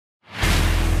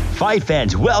Fight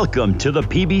fans, welcome to the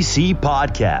PBC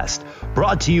podcast,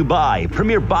 brought to you by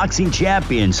Premier Boxing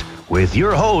Champions with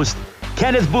your host,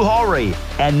 Kenneth Buhari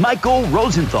and Michael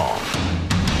Rosenthal.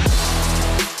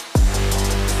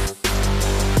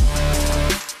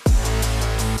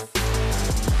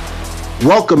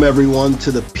 Welcome, everyone,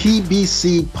 to the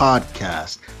PBC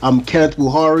podcast. I'm Kenneth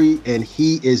Buhari, and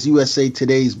he is USA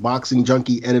Today's Boxing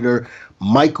Junkie editor,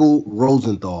 Michael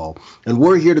Rosenthal. And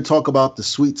we're here to talk about the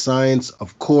sweet science.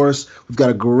 Of course, we've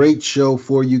got a great show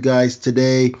for you guys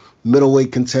today.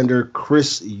 Middleweight contender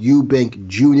Chris Eubank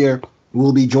Jr.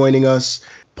 will be joining us,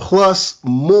 plus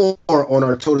more on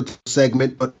our toe-to-toe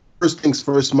segment. But first things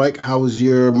first, Mike, how was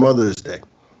your Mother's Day?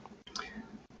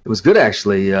 It was good,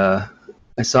 actually.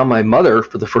 I saw my mother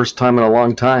for the first time in a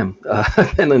long time,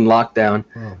 and in lockdown,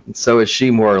 and so is she,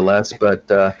 more or less.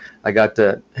 But I got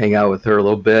to hang out with her a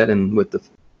little bit, and with the,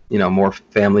 more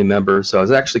family members. So it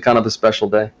was actually kind of a special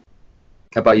day.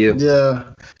 How about you? Yeah,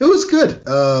 it was good.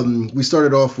 We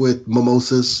started off with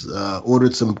mimosas,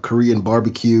 ordered some Korean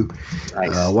barbecue,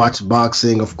 Nice. watched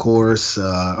boxing, of course,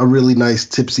 a really nice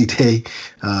tipsy day.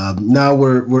 Now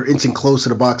we're inching closer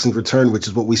to boxing's return, which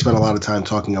is what we spent a lot of time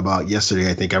talking about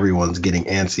yesterday. I think everyone's getting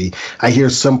antsy. I hear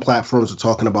some platforms are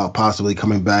talking about possibly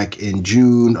coming back in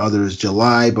June, others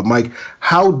July. But Mike,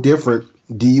 how different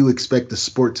do you expect the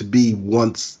sport to be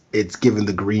once it's given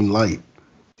the green light?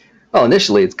 Well,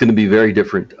 initially, it's going to be very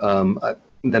different. The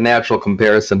natural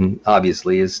comparison,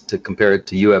 obviously, is to compare it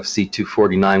to UFC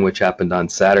 249, which happened on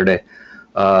Saturday.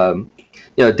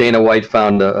 Dana White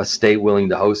found a state willing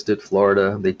to host it,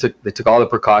 Florida. They took all the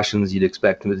precautions you'd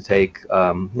expect them to take.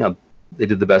 They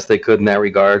did the best they could in that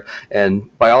regard,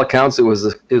 and by all accounts, it was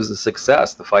a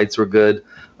success. The fights were good.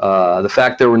 The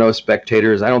fact there were no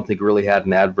spectators, I don't think really had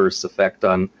an adverse effect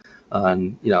on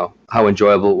how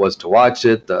enjoyable it was to watch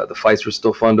it. The fights were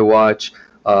still fun to watch.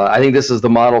 I think this is the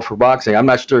model for boxing. I'm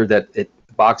not sure that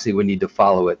boxing would need to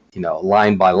follow it,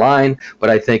 line by line, but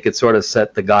I think it sort of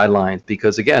set the guidelines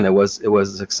because, again, it was a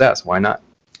success. Why not?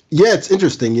 Yeah, it's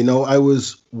interesting. I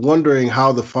was wondering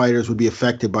how the fighters would be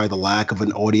affected by the lack of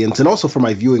an audience, and also for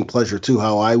my viewing pleasure too,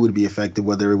 how I would be affected,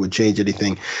 whether it would change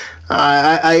anything.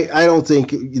 I don't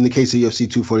think in the case of UFC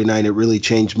 249 it really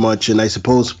changed much, and I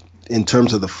suppose in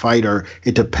terms of the fighter,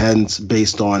 it depends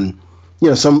based on,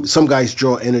 some guys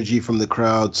draw energy from the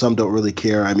crowd, some don't really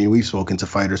care. I mean, we've spoken to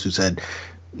fighters who said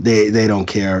they don't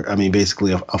care. I mean,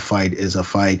 basically a fight is a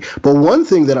fight. But one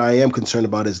thing that I am concerned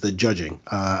about is the judging.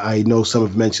 I know some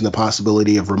have mentioned the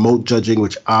possibility of remote judging,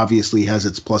 which obviously has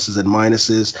its pluses and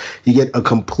minuses. You get a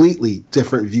completely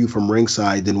different view from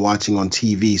ringside than watching on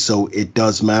TV, so it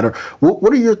does matter.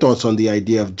 What are your thoughts on the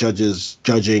idea of judges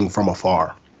judging from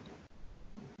afar?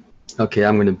 Okay,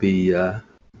 I'm going to be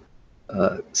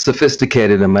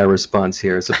sophisticated in my response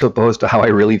here, as opposed to how I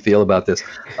really feel about this.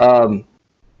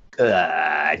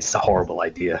 It's a horrible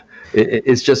idea.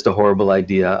 It's just a horrible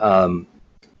idea.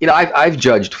 I've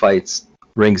judged fights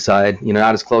ringside,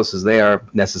 not as close as they are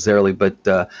necessarily, but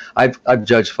I've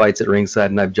judged fights at ringside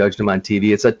and I've judged them on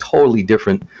TV. It's a totally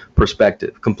different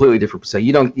perspective, completely different perspective.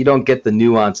 You don't get the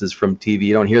nuances from TV.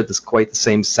 You don't hear quite the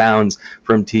same sounds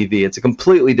from TV. It's a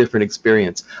completely different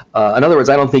experience. In other words,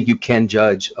 I don't think you can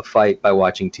judge a fight by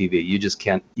watching TV. You just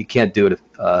can't. You can't do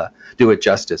it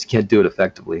justice. You can't do it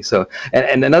effectively. So,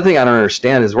 and another thing I don't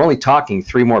understand is we're only talking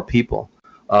 3 more people.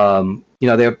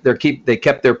 They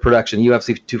kept their production.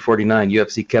 UFC 249,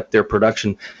 UFC kept their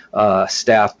production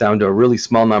staff down to a really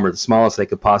small number, the smallest they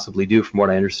could possibly do, from what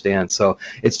I understand. So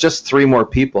it's just 3 more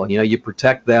people. You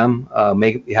protect them.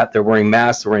 They're wearing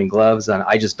masks, they're wearing gloves, and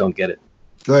I just don't get it.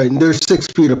 Right, and they're 6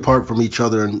 feet apart from each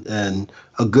other and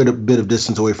a good bit of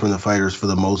distance away from the fighters for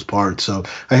the most part. So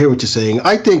I hear what you're saying.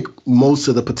 I think most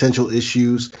of the potential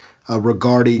issues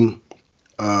regarding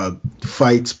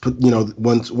fights,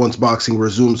 once boxing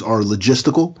resumes, are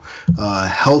logistical,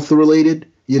 health related,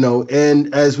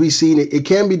 and as we've seen, it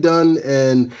can be done.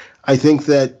 And I think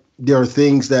that there are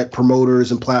things that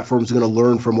promoters and platforms are going to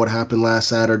learn from what happened last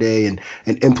Saturday and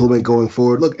implement going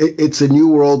forward. Look, it's a new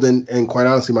world. And quite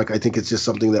honestly, Mike, I think it's just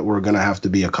something that we're going to have to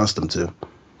be accustomed to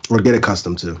or get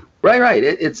accustomed to. Right.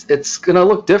 It's going to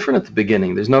look different at the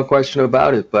beginning. There's no question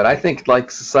about it. But I think, like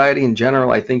society in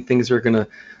general, I think things are going to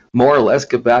more or less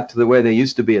get back to the way they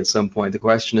used to be at some point. The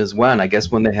question is when. I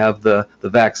guess when they have the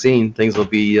vaccine, things will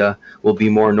be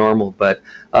more normal. But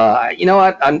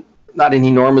I'm not an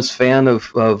enormous fan of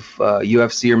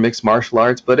UFC or mixed martial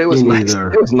arts, but it was nice.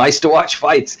 It was nice to watch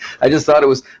fights. I just thought it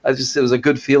was a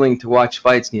good feeling to watch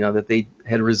fights. That they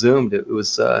had resumed. It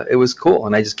was cool,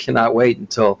 and I just cannot wait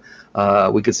until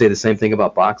we could say the same thing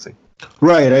about boxing.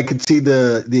 Right, I could see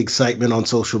the excitement on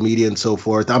social media and so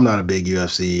forth. I'm not a big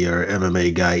UFC or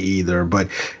MMA guy either, but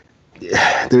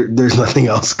there's nothing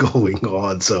else going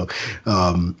on. So,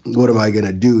 what am I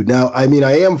gonna do now? I mean,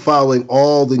 I am following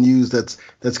all the news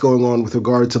that's going on with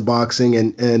regard to boxing,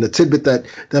 and a tidbit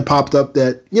that popped up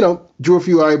that drew a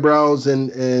few eyebrows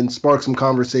and sparked some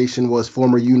conversation was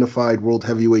former unified world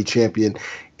heavyweight champion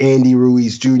Andy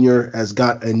Ruiz Jr. has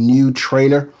got a new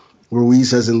trainer.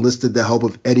 Ruiz has enlisted the help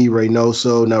of Eddie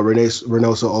Reynoso. Now,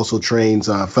 Reynoso also trains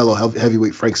fellow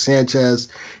heavyweight Frank Sanchez.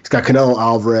 He's got Canelo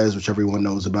Alvarez, which everyone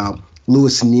knows about,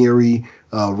 Luis Nery,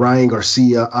 Ryan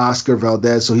Garcia, Oscar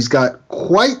Valdez. So he's got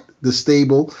quite the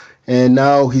stable. And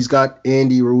now he's got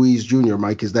Andy Ruiz Jr.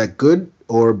 Mike, is that good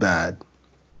or bad?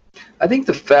 I think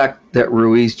the fact that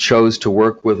Ruiz chose to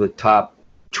work with a top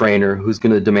trainer who's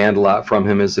going to demand a lot from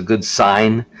him is a good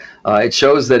sign. It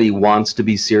shows that he wants to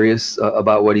be serious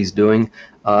about what he's doing.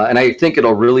 And I think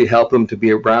it'll really help him to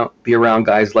be around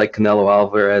guys like Canelo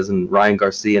Alvarez and Ryan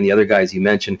Garcia and the other guys you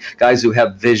mentioned, guys who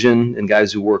have vision and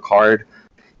guys who work hard.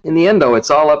 In the end, though,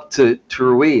 it's all up to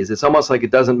Ruiz. It's almost like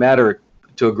it doesn't matter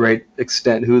to a great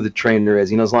extent who the trainer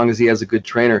is. As long as he has a good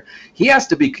trainer, he's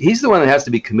the one that has to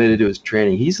be committed to his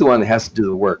training. He's the one that has to do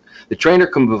the work. The trainer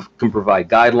can provide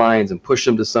guidelines and push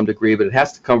him to some degree, but it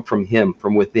has to come from him,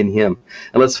 from within him.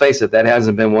 And let's face it, that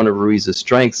hasn't been one of Ruiz's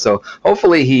strengths. So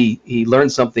hopefully he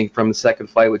learns something from the second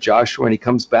fight with Joshua, and he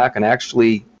comes back and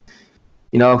actually,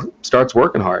 starts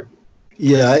working hard.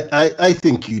 Yeah, I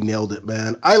think you nailed it,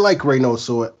 man. I like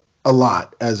Reynoso a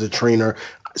lot as a trainer.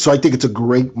 So I think it's a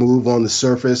great move on the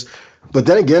surface. But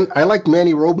then again, I like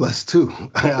Manny Robles too.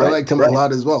 I liked him a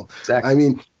lot as well. Exactly. I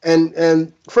mean,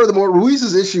 and furthermore,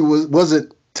 Ruiz's issue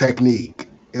wasn't technique.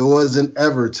 It wasn't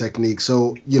ever technique.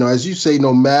 So, as you say,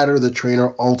 no matter the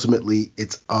trainer, ultimately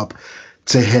it's up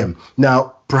to him.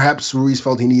 Now, perhaps Ruiz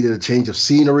felt he needed a change of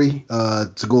scenery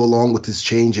to go along with his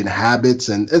change in habits.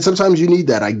 And sometimes you need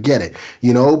that. I get it,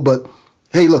 but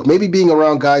hey, look, maybe being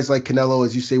around guys like Canelo,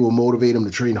 as you say, will motivate him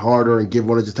to train harder and give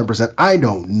 110%. I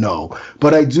don't know.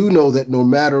 But I do know that no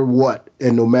matter what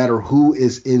and no matter who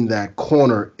is in that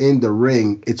corner in the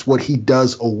ring, it's what he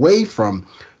does away from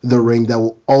the ring that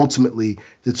will ultimately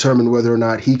determine whether or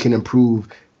not he can improve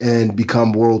and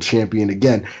become world champion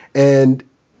again. And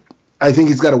I think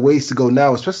he's got a ways to go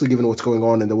now, especially given what's going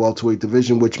on in the welterweight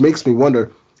division, which makes me wonder,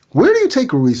 where do you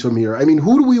take Ruiz from here? I mean,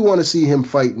 who do we want to see him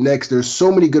fight next? There's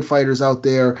so many good fighters out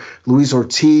there. Luis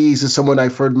Ortiz is someone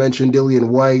I've heard mentioned, Dillian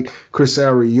White, Chris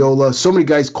Arreola, so many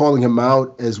guys calling him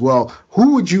out as well.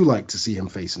 Who would you like to see him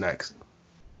face next?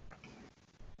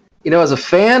 As a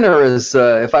fan or as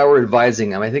if I were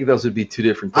advising him, I think those would be two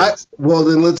different things. Well,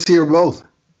 then let's hear both.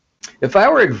 If I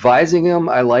were advising him,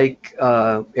 I like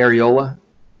Arreola.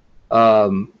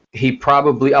 He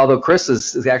probably, although Chris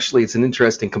is actually, it's an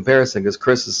interesting comparison because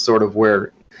Chris is sort of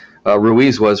where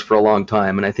Ruiz was for a long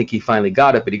time, and I think he finally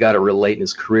got it, but he got it real late in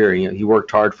his career. He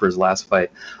worked hard for his last fight.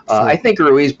 I think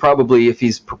Ruiz probably, if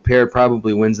he's prepared,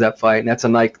 probably wins that fight, and that's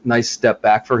a nice step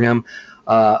back for him.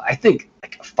 I think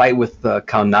a fight with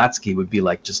Kaunatsky would be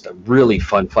like just a really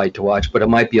fun fight to watch, but it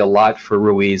might be a lot for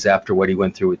Ruiz after what he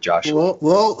went through with Joshua.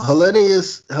 Well,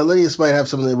 Helenius might have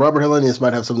something. Robert Helenius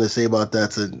might have something to say about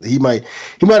that. So he might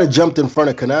have jumped in front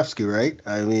of Kaunatsky, right?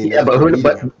 I mean, yeah,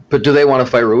 but do they want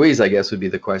to fight Ruiz? I guess would be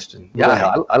the question. Yeah,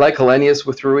 right. I like Helenius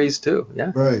with Ruiz too.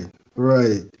 Yeah, right.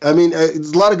 I mean,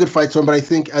 there's a lot of good fights for him, but I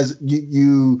think as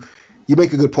you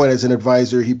make a good point as an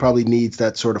advisor, he probably needs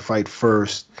that sort of fight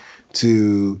first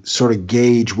to sort of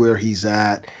gauge where he's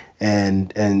at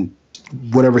and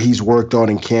whatever he's worked on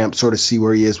in camp, sort of see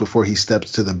where he is before he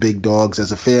steps to the big dogs.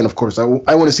 As a fan, of course, I want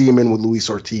to see him in with Luis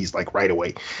Ortiz, like right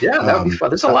away. Yeah, that would be fun.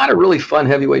 There's a lot of really fun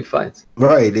heavyweight fights.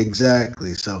 Right,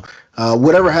 exactly. So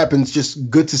whatever happens, just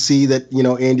good to see that,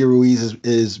 Andy Ruiz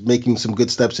is making some good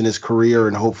steps in his career,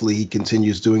 and hopefully he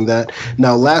continues doing that.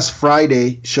 Now, last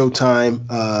Friday, Showtime,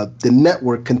 the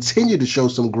network continued to show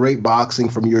some great boxing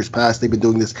from years past. They've been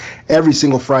doing this every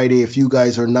single Friday. If you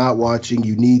guys are not watching,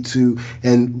 you need to.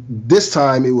 And this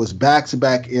time it was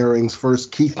back-to-back airings.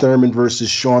 First, Keith Thurman versus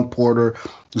Sean Porter.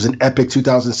 It was an epic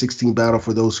 2016 battle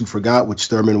for those who forgot, which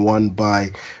Thurman won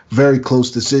by very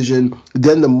close decision.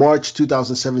 Then the March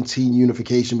 2017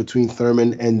 unification between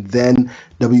Thurman and then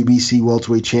WBC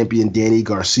welterweight champion Danny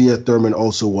Garcia. Thurman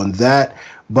also won that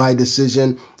by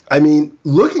decision. I mean,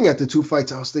 looking at the two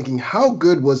fights, I was thinking, how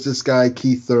good was this guy,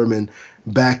 Keith Thurman,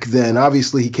 back then?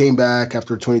 Obviously, he came back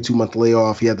after a 22-month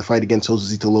layoff. He had the fight against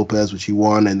Josesito Lopez, which he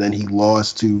won, and then he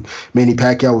lost to Manny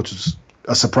Pacquiao, which was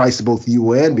a surprise to both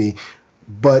you and me.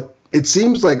 But it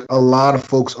seems like a lot of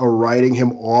folks are writing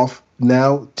him off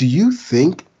now. Do you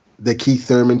think that Keith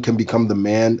Thurman can become the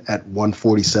man at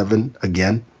 147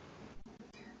 again?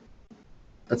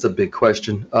 That's a big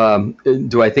question.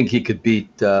 Do I think he could beat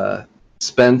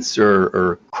Spence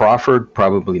or Crawford?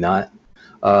 Probably not.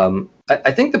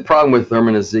 I think the problem with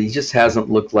Thurman is that he just hasn't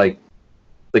looked like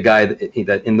the guy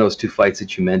that in those two fights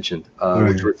that you mentioned,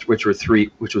 Right. which was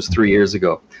 3 years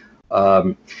ago.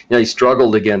 He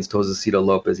struggled against Josecito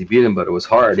Lopez. He beat him, but it was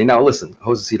hard. And now listen,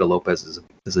 Josecito Lopez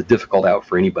is a difficult out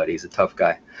for anybody. He's a tough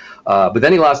guy. But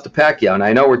then he lost to Pacquiao, and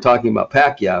I know we're talking about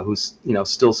Pacquiao, who's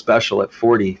still special at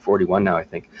 41 now, I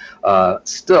think.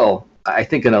 Still, I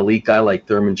think an elite guy like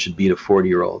Thurman should beat a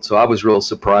 40-year-old. So I was real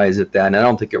surprised at that, and I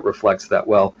don't think it reflects that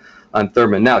well on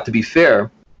Thurman. Now, to be fair,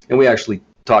 and we actually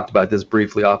talked about this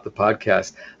briefly off the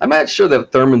podcast, I'm not sure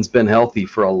that Thurman's been healthy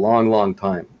for a long, long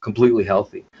time, completely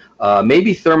healthy.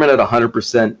 Maybe Thurman at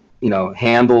 100%,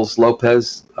 handles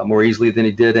Lopez more easily than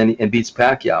he did and beats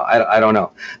Pacquiao. I don't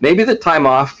know. Maybe the time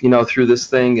off, through this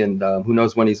thing, and who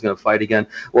knows when he's going to fight again,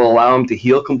 will allow him to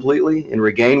heal completely and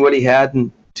regain what he had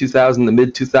in the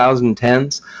mid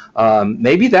 2010s.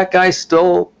 Maybe that guy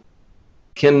still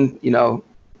can,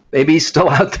 maybe he's still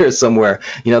out there somewhere.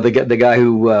 The guy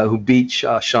who beat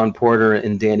Sean Porter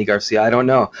and Danny Garcia. I don't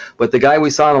know, but the guy we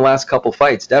saw in the last couple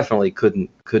fights definitely couldn't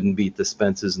beat the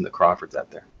Spences and the Crawfords out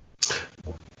there.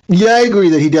 Yeah, I agree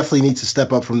that he definitely needs to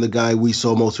step up from the guy we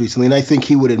saw most recently, and I think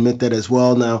he would admit that as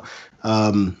well. Now,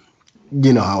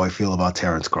 you know how I feel about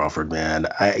Terrence Crawford, man.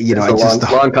 It's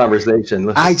a long conversation.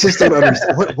 I just don't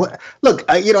understand. What? Look,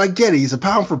 I get it. He's a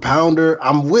pound for pounder.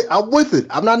 I'm with it.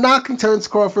 I'm not knocking Terrence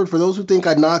Crawford. For those who think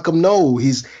I knock him, no,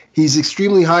 he's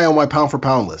extremely high on my pound for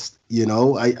pound list.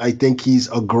 I think he's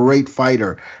a great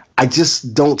fighter. I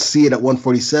just don't see it at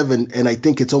 147, and I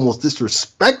think it's almost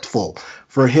disrespectful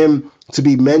for him to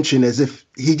be mentioned as if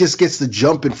he just gets to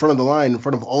jump in front of the line in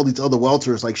front of all these other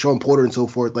welters like Sean Porter and so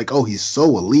forth. Like, oh, he's so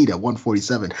elite at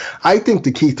 147. I think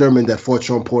the Keith Thurman that fought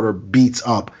Sean Porter beats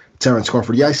up Terrence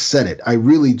Crawford. Yeah, I said it. I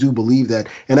really do believe that.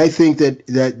 And I think that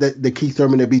the Keith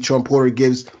Thurman that beat Sean Porter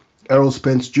gives Errol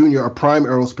Spence Jr., a prime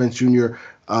Errol Spence Jr.,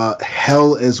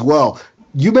 hell as well.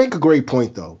 You make a great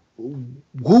point, though.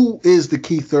 Who is the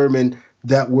Keith Thurman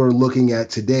that we're looking at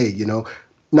today?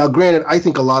 Now, granted, I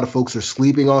think a lot of folks are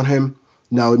sleeping on him.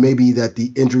 Now, it may be that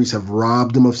the injuries have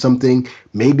robbed him of something.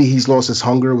 Maybe he's lost his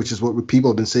hunger, which is what people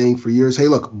have been saying for years. Hey,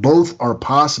 look, both are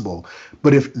possible.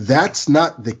 But if that's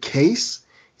not the case,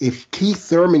 if Keith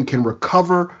Thurman can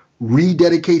recover,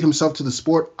 rededicate himself to the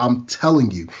sport, I'm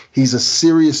telling you, he's a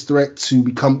serious threat to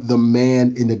become the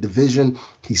man in the division.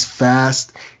 He's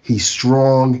fast, he's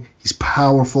strong, he's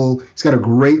powerful, he's got a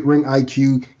great ring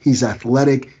IQ, he's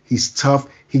athletic, he's tough,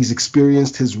 he's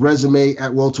experienced. His resume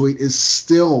at welterweight is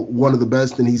still one of the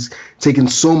best, and he's taken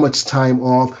so much time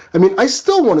off. I mean, I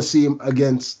still want to see him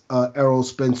against Errol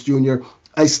Spence Jr.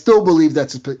 I still believe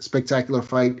that's a spectacular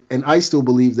fight, and I still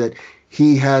believe that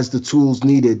he has the tools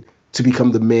needed to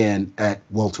become the man at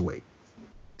welterweight.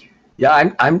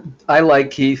 Yeah, I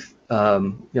like Keith.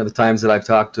 The times that I've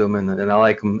talked to him, and I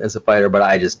like him as a fighter, but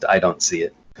I don't see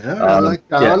it. Yeah, I like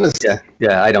that honesty.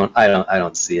 Yeah, I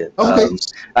don't see it. Okay.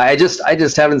 I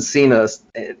just haven't seen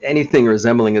anything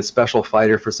resembling a special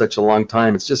fighter for such a long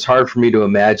time. It's just hard for me to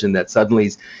imagine that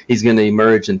suddenly he's going to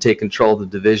emerge and take control of the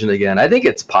division again. I think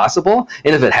it's possible,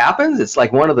 and if it happens, it's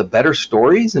like one of the better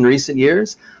stories in recent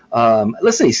years.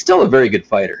 Listen, he's still a very good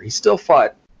fighter. He still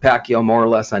fought Pacquiao more or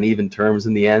less on even terms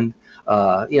in the end.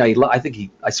 I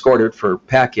think I scored it for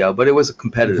Pacquiao, but it was a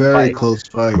competitive fight. Very close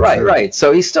fight. Right.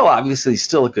 So he's still obviously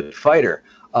a good fighter.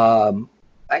 I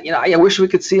wish we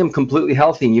could see him completely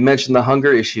healthy. And you mentioned the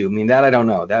hunger issue. I mean, that I don't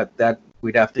know. That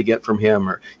we'd have to get from him,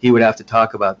 or he would have to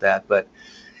talk about that. But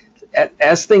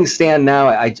as things stand now,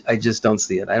 I just don't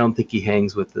see it. I don't think he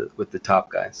hangs with the top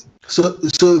guys. So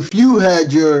if you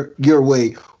had your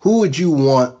way, who would you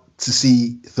want to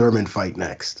see Thurman fight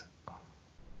next?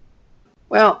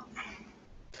 Well,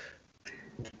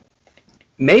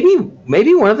 maybe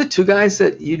one of the two guys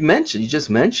that you just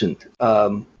mentioned.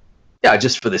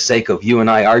 Just for the sake of you and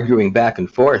I arguing back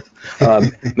and forth,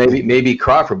 maybe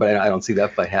Crawford, but I don't see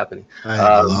that fight happening.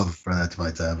 I'd love for that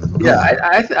fight to happen. Yeah,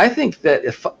 I think that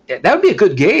that would be a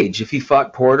good gauge if he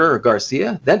fought Porter or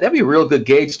Garcia. That'd be a real good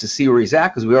gauge to see where he's at,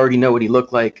 because we already know what he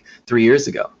looked like 3 years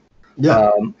ago.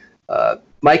 Yeah.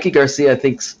 Mikey Garcia, I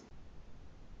think.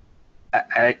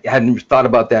 I hadn't thought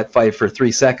about that fight for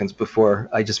 3 seconds before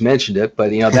I just mentioned it, but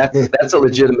that's a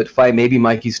legitimate fight. Maybe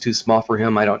Mikey's too small for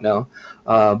him. I don't know.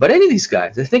 But any of these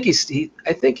guys, I think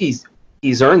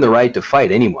he's earned the right to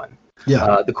fight anyone.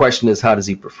 Yeah. The question is, how does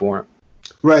he perform?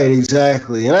 Right,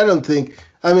 exactly. And I don't think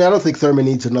Thurman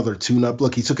needs another tune-up.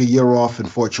 Look, he took a year off and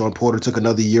fought Sean Porter, took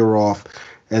another year off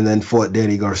and then fought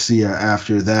Danny Garcia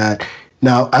after that.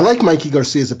 Now, I like Mikey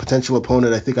Garcia as a potential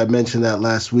opponent. I think I mentioned that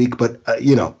last week, but,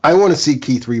 I want to see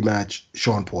Keith rematch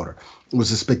Sean Porter. It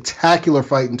was a spectacular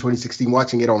fight in 2016.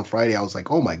 Watching it on Friday, I was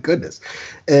like, oh, my goodness.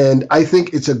 And I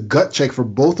think it's a gut check for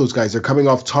both those guys. They're coming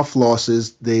off tough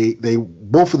losses. They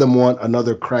both of them want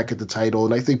another crack at the title,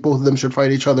 and I think both of them should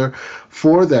fight each other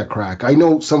for that crack. I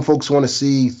know some folks want to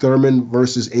see Thurman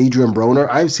versus Adrian Broner.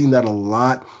 I've seen that a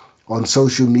lot on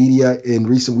social media in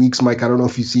recent weeks. Mike, I don't know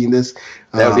if you've seen this.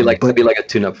 That would be like a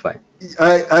tune-up fight.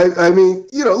 I mean,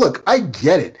 look, I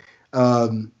get it.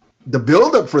 The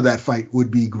build-up for that fight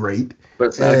would be great.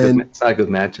 But it's not a good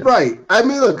matchup. Right. I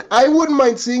mean, look, I wouldn't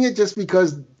mind seeing it just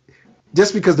because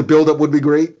the build-up would be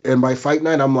great. And by fight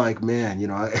night, I'm like, man,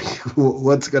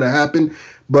 what's going to happen?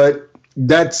 But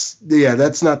that's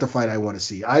not the fight I want to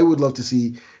see. I would love to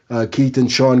see Keith and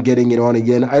Sean getting it on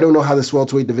again. I don't know how this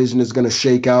welterweight division is going to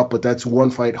shake out, but that's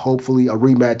one fight, hopefully a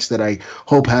rematch that I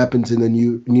hope happens in the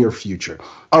near future.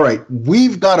 All right,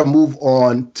 we've got to move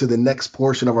on to the next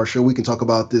portion of our show. We can talk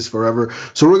about this forever.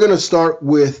 So we're going to start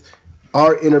with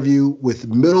our interview with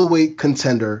middleweight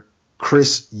contender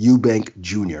Chris Eubank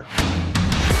Jr.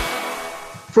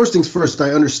 First things first, I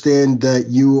understand that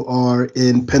you are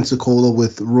in Pensacola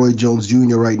with Roy Jones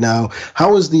Jr. right now.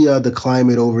 How is the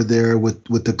climate over there with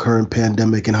the current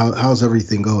pandemic, and how's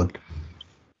everything going?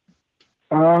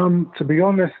 To be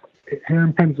honest, here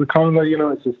in Pensacola,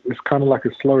 it's kind of like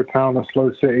a slow town, a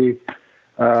slow city.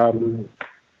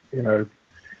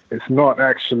 It's not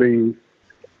actually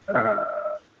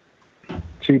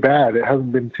too bad. It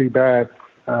hasn't been too bad.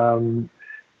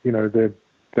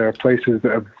 There are places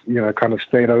that have, kind of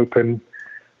stayed open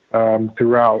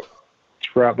throughout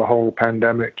the whole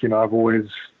pandemic. I've always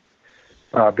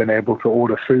been able to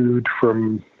order food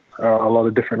from a lot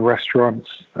of different restaurants.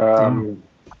 You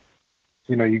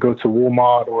go to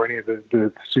Walmart or any of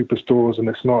the superstores, and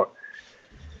it's not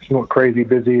crazy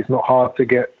busy. It's not hard to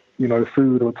get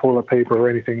food or toilet paper or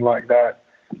anything like that.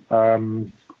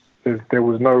 There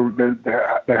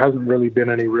hasn't really been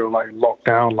any real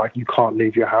lockdown, like you can't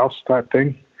leave your house type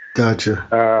thing.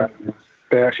 Gotcha.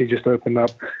 They actually just opened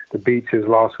up the beaches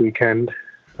last weekend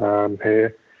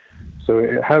here, so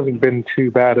it hasn't been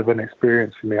too bad of an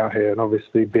experience for me out here. And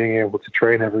obviously, being able to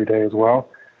train every day as well,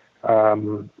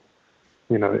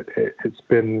 it's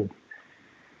been.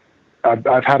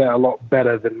 I've had it a lot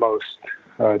better than most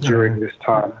during this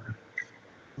time.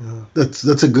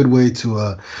 That's a good way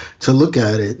to look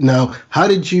at it. Now, how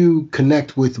did you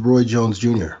connect with Roy Jones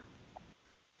Jr.?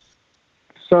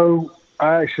 So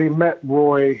I actually met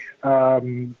Roy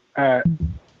at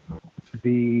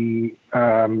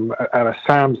a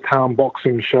Sam's Town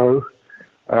boxing show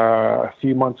a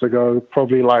few months ago,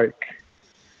 probably I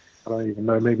don't even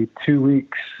know, maybe 2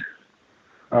 weeks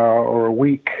or a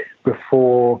week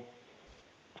before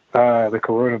the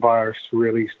coronavirus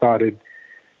really started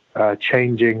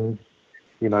changing,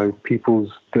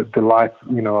 people's the life,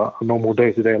 normal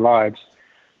day-to-day lives.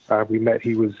 We met.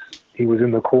 He was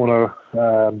in the corner,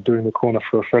 doing the corner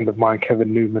for a friend of mine,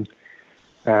 Kevin Newman,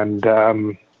 and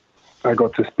I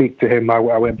got to speak to him. I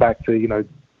went back to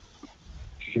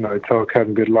tell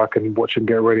Kevin good luck and watch him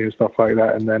get ready and stuff like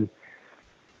that. And then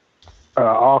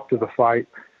after the fight,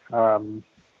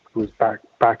 was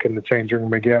back in the changing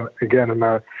room again, and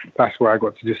that's where I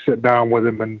got to just sit down with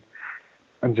him and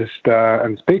just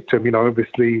and speak to him.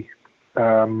 Obviously,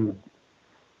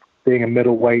 being a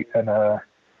middleweight and a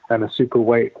super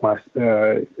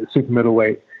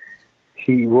middleweight,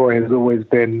 Roy has always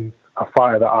been a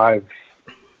fighter that I've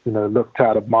looked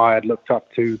at, admired, looked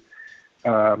up to.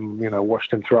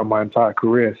 Watched him throughout my entire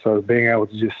career. So being able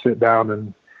to just sit down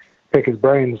and pick his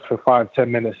brains for 5-10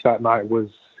 minutes that night was,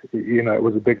 it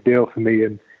was a big deal for me.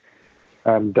 And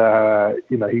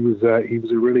he was a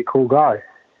really cool guy.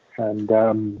 And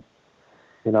I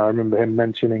remember him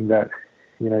mentioning that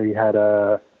he had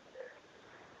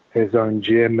his own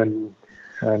gym, and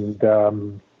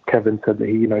Kevin said that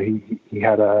he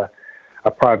had a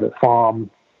private farm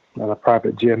and a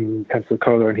private gym in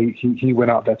Pensacola, and he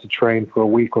went out there to train for a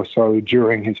week or so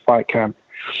during his fight camp.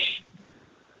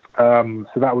 So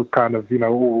that was kind of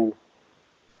all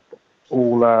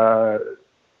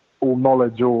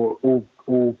knowledge, or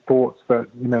all thoughts that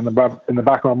in the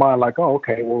back of my mind, like, oh,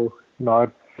 okay, well,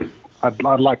 I'd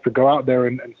like to go out there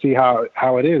and see how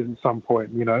it is at some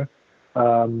point,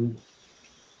 But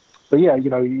yeah,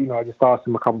 I just asked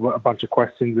him a bunch of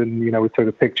questions, and we took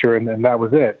a picture, and that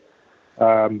was it.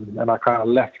 And I kind of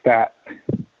left that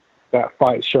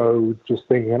fight show just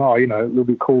thinking, it would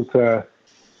be cool to.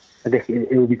 I guess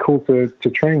it would be cool to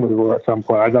train with Roy at some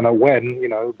point. I don't know when,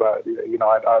 but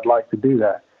I'd like to do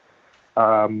that.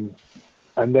 And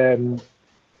And then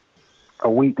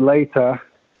a week later,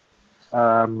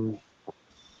 it's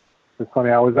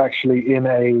funny, I was actually in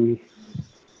a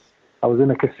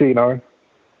casino,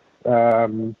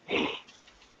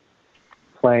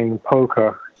 playing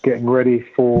poker, getting ready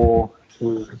to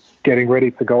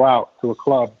go out to a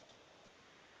club.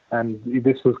 And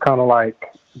this was kind of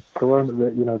like Corona,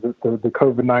 the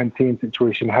COVID-19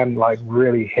 situation hadn't like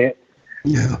really hit.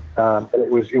 Yeah. But it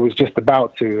was just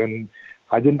about to, and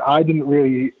I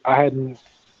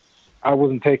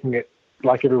wasn't taking it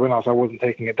like everyone else. I wasn't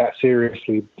taking it that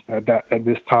seriously at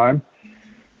this time.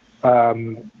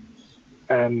 And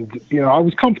I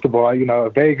was comfortable.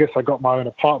 Vegas, I got my own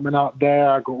apartment out there.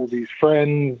 I got all these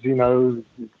friends,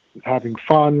 having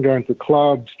fun, going to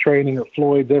clubs, training at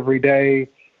Floyd's every day.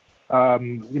 I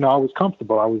was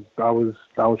comfortable. I was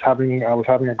having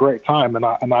a great time, and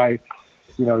I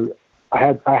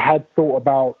had thought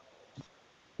about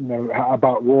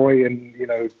Roy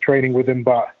and training with him,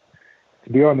 but to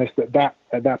be honest, at that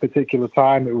particular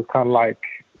time, it was kind of like,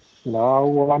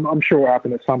 I'm sure it'll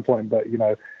happen at some point, but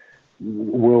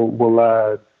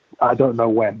we'll I don't know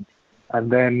when.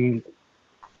 And then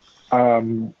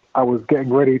I was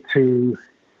getting ready to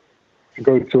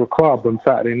go to a club on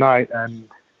Saturday night, and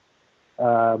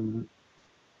I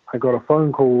got a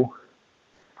phone call.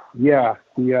 Yeah,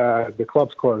 the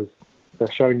club's closed.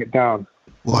 They're shutting it down.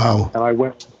 Wow. And I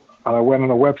went on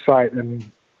a website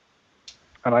and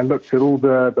I looked at all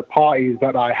the parties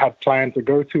that I had planned to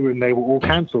go to, and they were all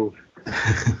cancelled.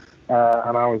 And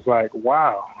I was like,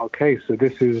 wow, okay, so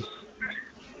this is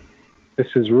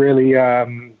really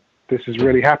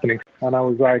happening. And I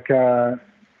was like,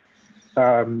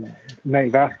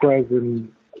 Nate Vasquez,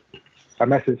 and I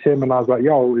messaged him and I was like,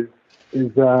 yo,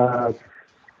 are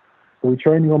we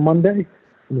training on Monday?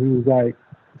 And he was like,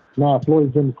 nah,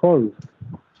 Floyd's been closed.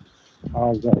 I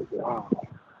was like, wow,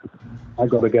 I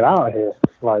got to get out of here.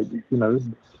 Like,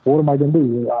 what am I going to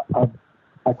do?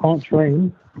 I can't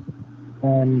train,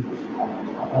 and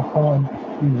I can't,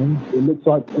 it looks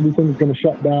like everything's going to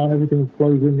shut down, everything's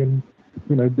closing, and,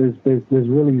 there's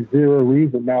really zero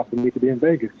reason now for me to be in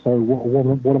Vegas. So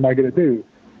what am I going to do?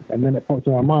 And then it popped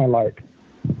in my mind, like,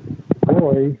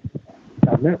 Roy,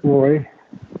 I met Roy,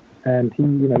 and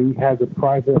he has a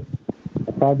private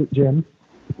gym.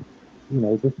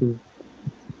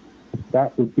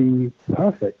 That would be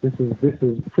perfect. This is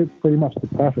pretty much the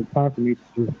perfect time for me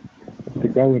to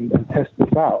go and test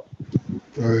this out.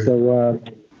 Right. So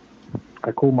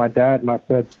I called my dad and I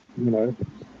said,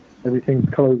 everything's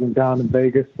closing down in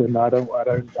Vegas, and I don't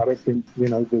think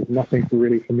there's nothing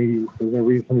really for me. There's no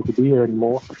reason for me to be here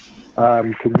anymore.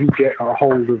 Can you get a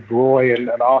hold of Roy and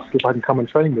ask if I can come and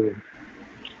train with him?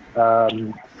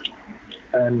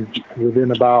 And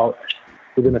within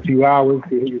a few hours,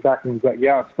 he hit me back and was like,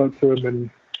 yeah, I spoke to him and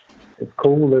it's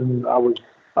cool. And I was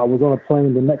on a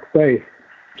plane the next day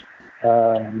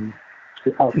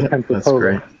out to Pensacola. That's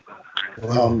great.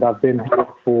 Wow. And I've been here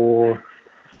for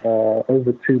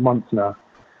over 2 months now.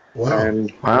 Wow.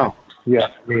 And Wow. Yeah,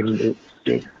 I mean,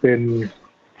 it's been.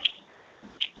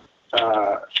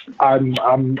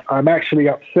 I'm actually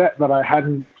upset that I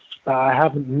haven't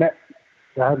met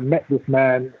this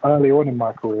man early on in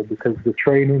my career, because the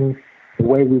training, the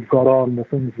way we've got on, the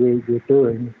things we're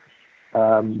doing,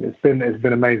 it's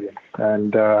been amazing,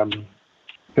 and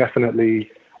definitely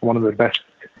one of the best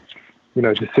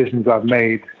decisions I've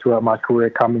made throughout my career,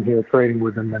 coming here, training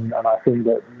with him, and I think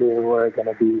that me and Roy are going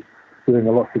to be doing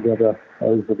a lot together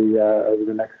over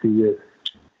the next few years.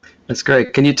 That's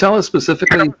great. Can you tell us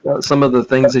specifically some of the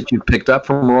things that you picked up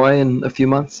from Roy in a few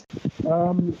months?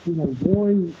 Roy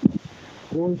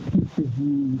teaches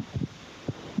you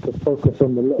to focus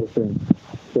on the little things.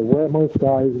 So where most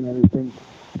guys and everything,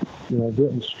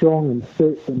 getting strong and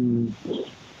fit and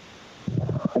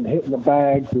hitting the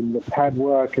bags and the pad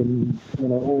work and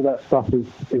all that stuff is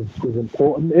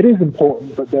important. It is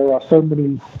important, but there are so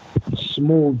many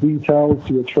small details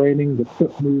to your training: the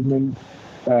foot movement,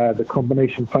 the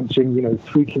combination punching,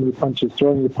 tweaking your punches,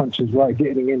 throwing your punches right,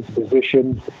 getting into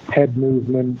position, head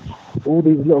movement, all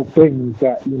these little things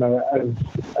that,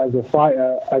 as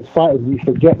fighters we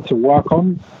forget to work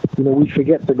on. We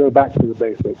forget to go back to the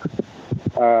basics.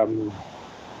 And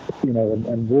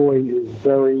Roy is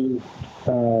very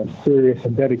serious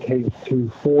and dedicated to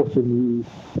forcing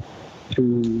you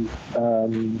to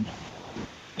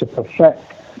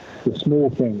perfect the small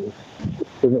things,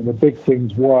 so that the big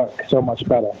things work so much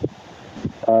better.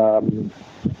 So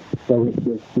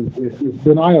it's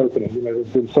been eye-opening. There's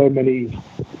been so many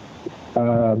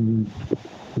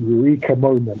eureka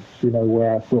moments,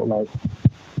 where I thought, like,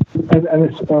 and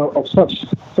it's of such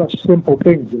simple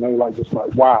things, like just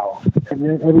like wow. And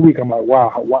then every week I'm like,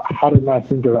 wow, how didn't I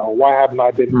think of that? Or why haven't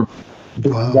I been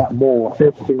doing that more,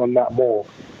 focusing on that more?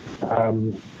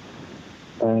 And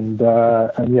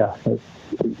yeah,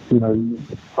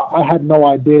 I had no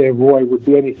idea Roy would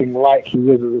be anything like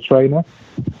he is as a trainer.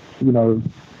 You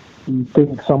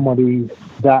think somebody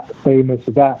that famous,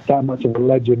 that much of a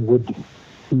legend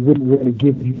he wouldn't really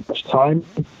give you much time.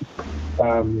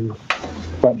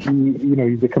 But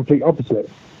he's the complete opposite.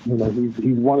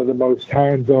 He's one of the most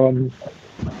hands-on.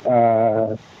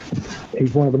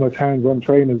 He's one of the most hands-on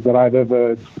trainers that I've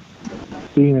ever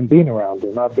seen and been around.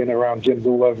 And I've been around gyms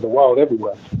all over the world,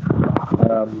 everywhere.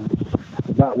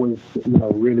 That was,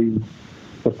 really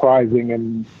surprising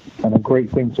and a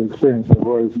great thing to experience.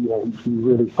 Whereas, he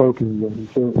really focuses and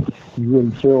you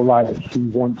really feel like he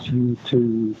wants you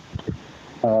to.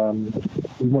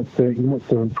 He wants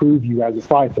to improve you as a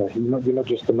fighter. You're not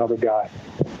just another guy.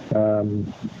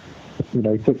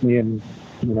 He took me in.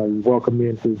 He welcomed me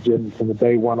into the gym from the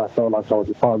day one. I felt like I was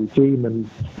a part of the team, and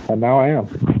now I am.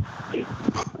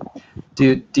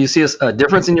 Do you see a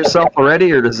difference in yourself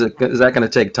already, or is that going to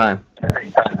take time?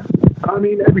 I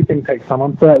mean, everything takes time.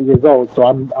 I'm 30 years old, so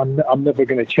I'm never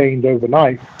going to change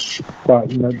overnight. But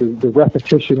the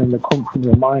repetition and the constant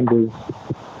reminders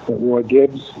that Roy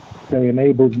gives, they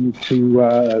enable you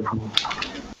to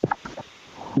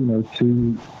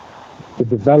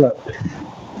develop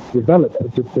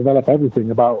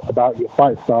everything about your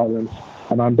fight style,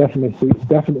 and I'm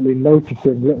definitely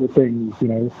noticing little things,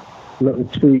 little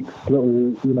tweaks,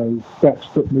 little steps,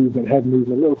 foot movement, head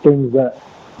movement, little things that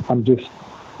I'm just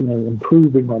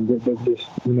improving on. That just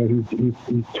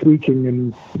he's tweaking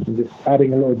and just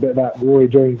adding a little bit of that Roy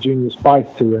Jones Jr. spice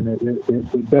to it. And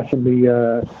it definitely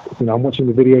I'm watching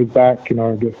the videos back.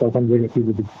 I get sometimes I get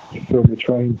people to film the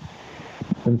train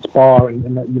and spar,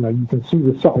 and you can see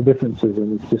the subtle differences,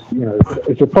 and it's just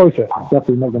it's a process. It's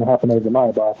definitely not going to happen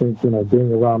overnight, but I think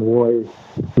being around Roy,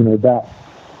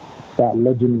 that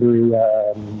legendary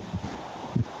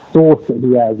source that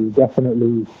he has is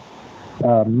definitely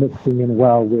mixing in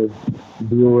well with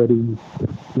the already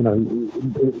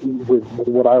with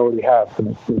what I already have,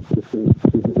 and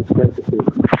it's great to see.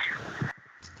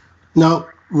 Now,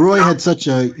 Roy had such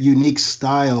a unique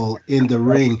style in the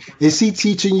ring. Is he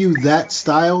teaching you that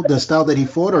style, the style that he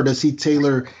fought, or does he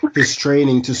tailor his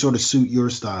training to sort of suit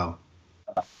your style?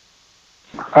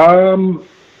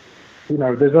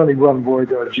 There's only one Roy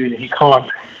Jones Jr. He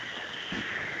can't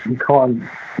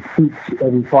teach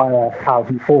every fighter how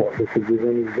he fought, because there's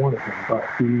only one of them. But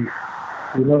he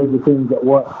knows the things that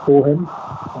work for him,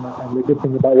 and the good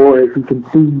thing about Roy is he can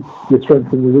see your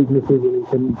strengths and your weaknesses, and he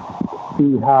can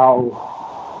see how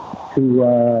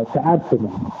to add to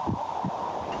them.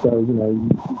 So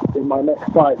in my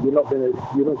next fight, you're not gonna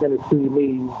see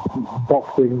me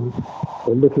boxing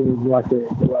or looking like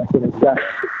an exact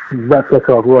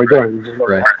replica of Roy Jones. It's just not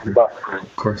happening. But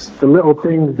of course, the little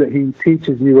things that he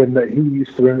teaches you and that he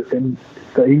used to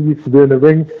do in the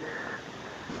ring,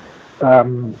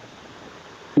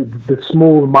 the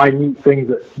small, minute things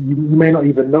that you may not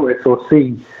even notice or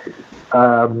see,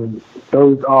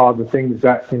 those are the things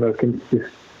that can just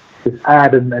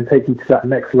add and take you to that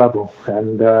next level.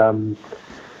 And I'm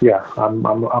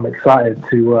excited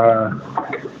to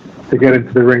get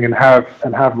into the ring and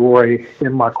have Roy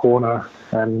in my corner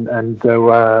and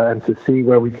to see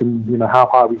where we can how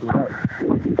high we can go.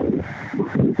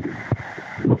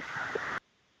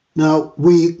 Now,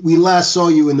 we last saw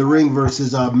you in the ring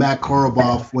versus Matt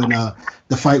Korobov when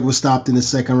the fight was stopped in the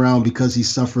second round because he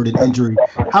suffered an injury.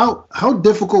 How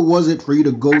difficult was it for you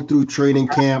to go through training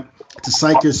camp, to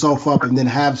psych yourself up, and then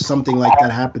have something like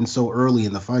that happen so early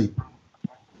in the fight?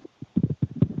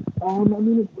 I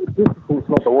mean, it's difficult. It's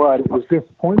not the word. It was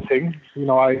disappointing.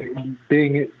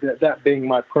 Being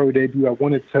my pro debut, I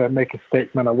wanted to make a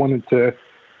statement. I wanted to,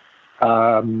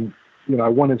 I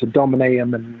wanted to dominate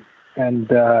him and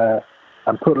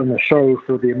put on a show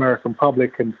for the American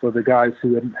public and for the guys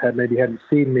who hadn't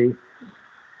seen me.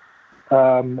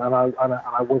 And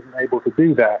I wasn't able to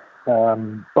do that.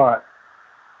 But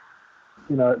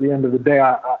at the end of the day,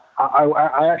 I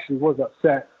actually was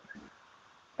upset.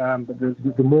 But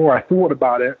the more I thought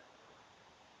about it,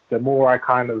 the more I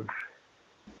kind of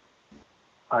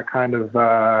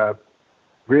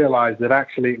realized that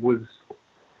actually it was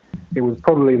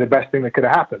probably the best thing that could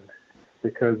have happened,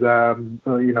 because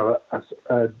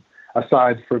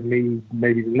aside from me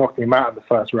maybe knocking him out in the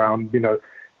first round,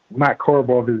 Matt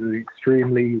Korobov is an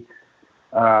extremely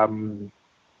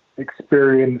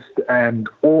experienced and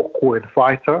awkward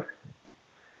fighter.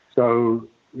 So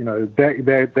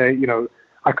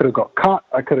I could have got cut,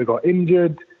 I could have got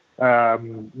injured,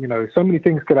 You know, so many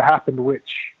things could have happened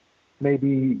which maybe,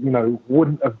 you know,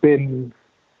 wouldn't have been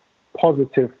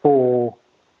positive for,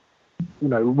 you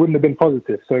know, wouldn't have been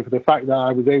positive. So for the fact that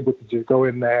I was able to just go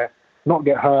in there, not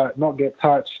get hurt, not get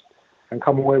touched, and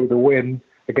come away with a win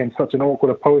against such an awkward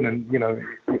opponent, you know,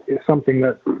 it's something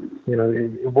that, you know,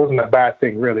 it wasn't a bad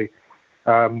thing, really.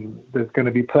 There's going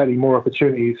to be plenty more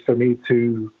opportunities for me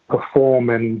to perform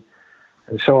and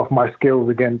show off my skills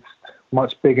against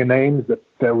much bigger names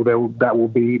that will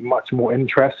be much more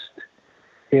interest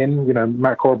in. You know,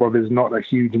 Matt Korobov is not a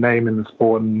huge name in the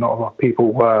sport, and not a lot of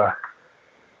people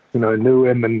you know, knew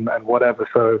him and whatever.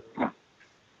 So,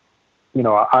 you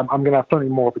know, I'm going to have plenty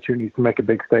more opportunities to make a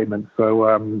big statement. So,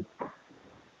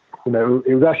 you know,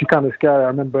 it was actually kind of scary. I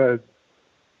remember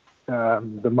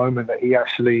the moment that he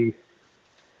actually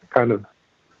kind of,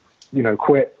 you know,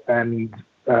 quit, and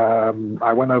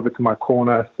I went over to my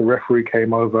corner. The referee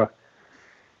came over,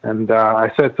 and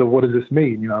I said, "So what does this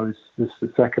mean? You know, this is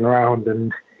the second round."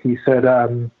 And he said,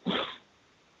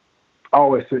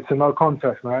 "Oh, it's a no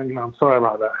contest, man. You know, I'm sorry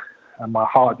about that." And my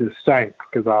heart just sank,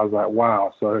 because I was like,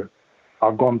 "Wow, so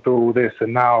I've gone through all this,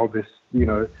 and now this, you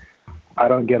know, I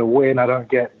don't get a win. I don't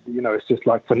get, you know, it's just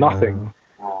like for nothing."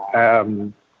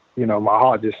 You know, my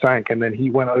heart just sank. And then he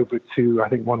went over to, I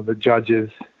think, one of the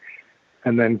judges,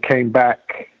 and then came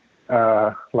back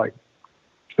like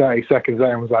 30 seconds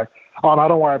later and was like, "Oh, no,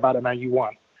 don't worry about it, man. You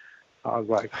won." I was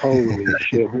like, holy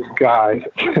shit, this guy,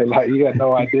 like, you had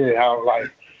no idea how,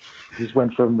 like, just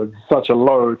went from such a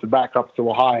low to back up to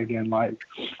a high again. Like,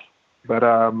 but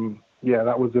yeah,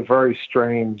 that was a very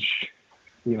strange,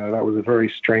 you know, that was a very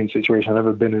strange situation. I've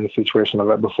never been in a situation like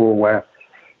that before, where,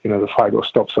 you know, the fight got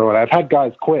stopped so early. I've had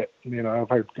guys quit, you know, I've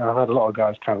had a lot of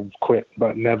guys kind of quit,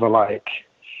 but never like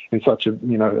in such a,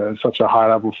 you know, such a high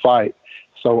level fight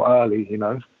so early, you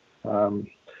know.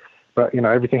 But, you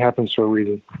know, everything happens for a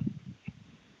reason.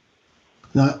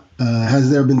 Now, has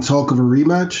there been talk of a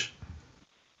rematch?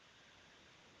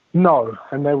 No,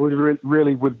 and there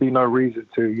really would be no reason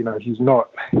to. You know, it's not.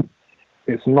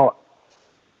 There's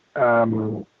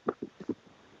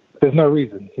no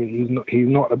reason. He's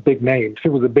not a big name. If it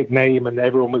was a big name and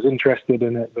everyone was interested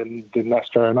in it, then that's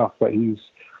fair enough. But he's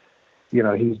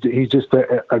just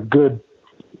a good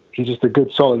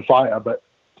solid fighter. But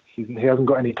he hasn't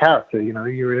got any character. You know,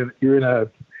 you're in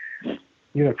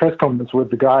a press conference with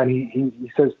the guy, and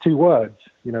he says two words.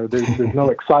 You know, there's no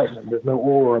excitement, there's no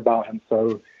aura about him.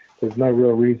 So there's no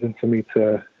real reason for me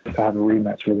to have a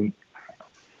rematch with him.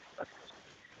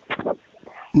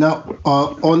 Now,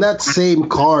 on that same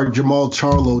card, Jamal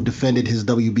Charlo defended his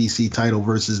WBC title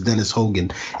versus Dennis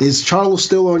Hogan. Is Charlo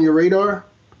still on your radar?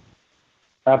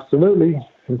 Absolutely.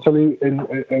 Until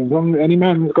any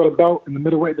man who's got a belt in the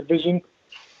middleweight division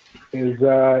is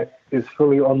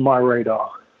fully on my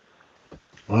radar.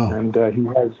 Wow. And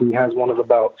he has one of the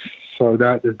belts. So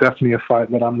that is definitely a fight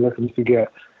that I'm looking to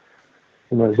get,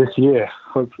 you know, this year,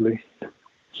 hopefully.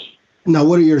 Now,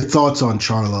 what are your thoughts on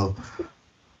Charlo?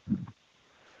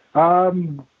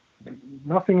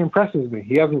 Nothing impresses me.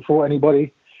 He hasn't fought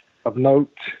anybody of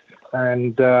note,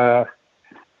 and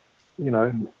you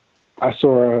know, I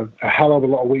saw a hell of a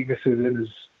lot of weaknesses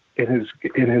in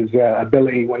his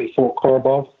ability when he fought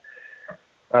Korobov.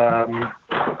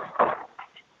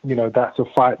 You know, that's a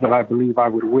fight that I believe I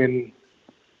would win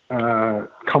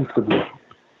comfortably.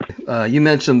 You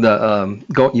mentioned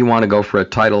you want to go for a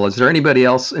title. Is there anybody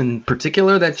else in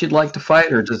particular that you'd like to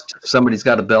fight, or just if somebody's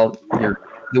got a belt,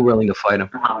 you're willing to fight him?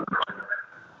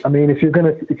 I mean, if you're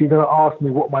gonna ask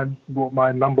me what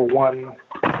my number one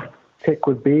pick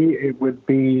would be, it would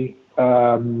be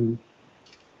well,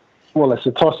 it's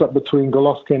a toss up between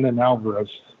Golovkin and Alvarez.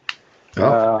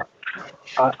 Oh.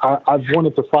 I've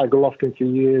wanted to fight Golovkin for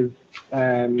years,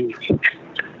 and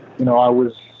you know, I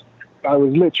was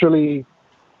literally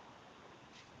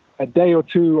a day or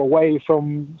two away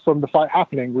from the fight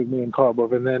happening with me and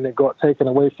Korobov, and then it got taken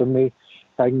away from me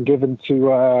and given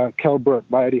to Kell Brook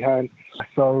by Eddie Hearn.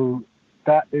 So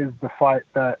that is the fight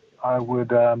that I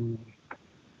would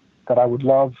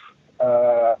love.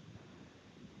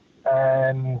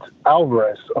 And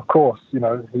Alvarez, of course, you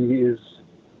know, he is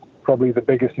probably the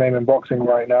biggest name in boxing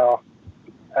right now,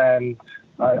 and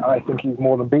I think he's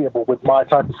more than beatable with my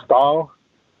type of style,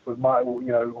 with my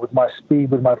speed,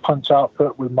 with my punch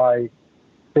output, with my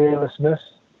fearlessness.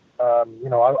 You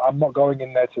know, I'm not going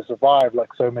in there to survive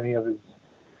like so many of his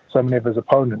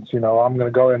opponents. You know, I'm going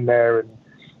to go in there and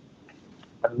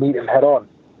meet him head on.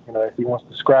 You know, if he wants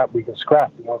to scrap, we can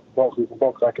scrap. If he wants to box, we can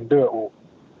box. I can do it all.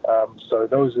 So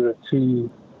those are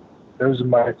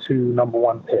my two number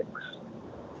one picks.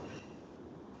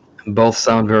 Both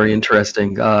sound very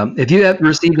interesting. If you have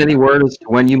received any word as to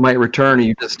when you might return, are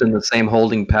you just in the same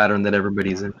holding pattern that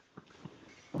everybody's in?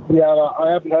 Yeah,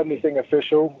 I haven't had anything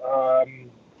official.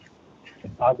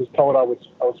 I was told I was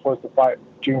supposed to fight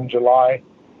June, July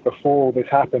before all this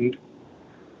happened.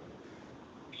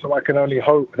 So I can only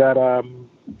hope that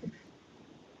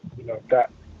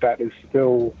that is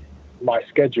still my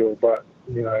schedule. But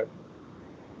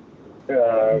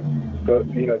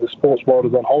the sports world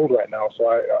is on hold right now, so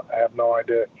I have no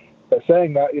idea. But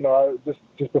saying that,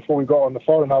 just before we got on the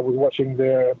phone, I was watching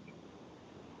the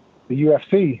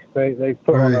UFC. They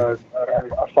put on a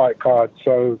fight card,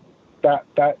 so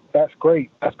that's great.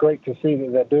 That's great to see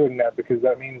that they're doing that, because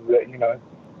that means that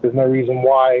there's no reason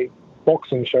why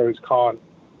boxing shows can't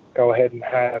go ahead and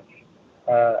have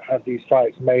these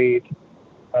fights made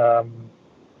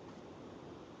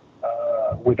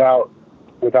without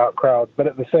crowds. But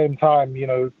at the same time,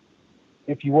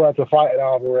 if you were to fight an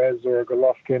Alvarez or a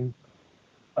Golovkin,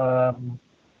 I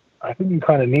think you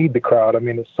kind of need the crowd. I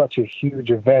mean, it's such a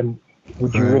huge event.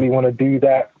 Would you really want to do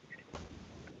that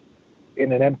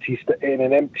in an empty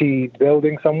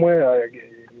building somewhere?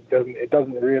 It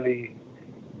doesn't really.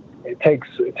 It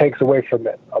takes away from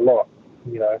it a lot,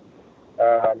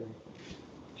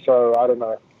 So I don't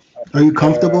know. Are you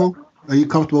comfortable? Are you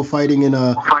comfortable fighting in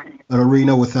an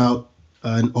arena without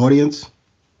an audience?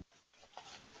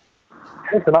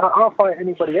 Listen, I'll fight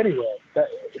anybody anywhere.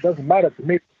 It doesn't matter to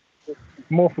me.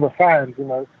 It's more for the fans,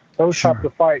 Those types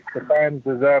of fights, the fans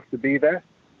deserve to be there.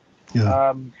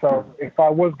 Yeah. So if I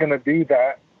was going to do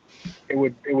that, I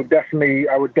would definitely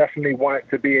want it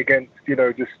to be against,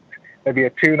 just maybe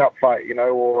a tune-up fight,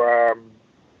 or an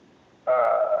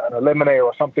eliminator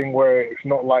or something where it's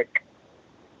not like,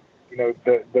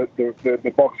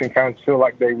 the boxing fans feel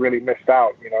like they really missed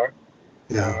out,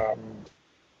 Yeah.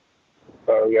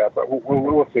 So yeah, but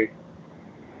we'll see.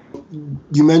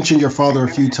 You mentioned your father a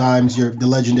few times, the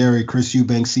legendary Chris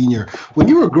Eubank Sr. When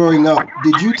you were growing up,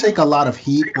 did you take a lot of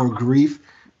heat or grief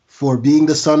for being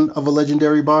the son of a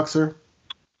legendary boxer?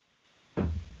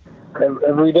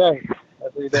 Every day.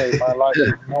 My life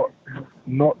is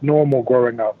not normal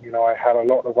growing up. I had a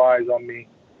lot of eyes on me.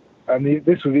 And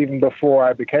this was even before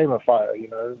I became a fighter,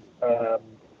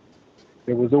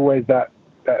 There was always that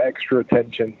extra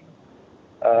attention.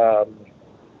 And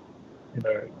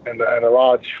a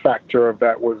large factor of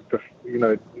that was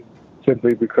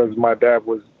simply because my dad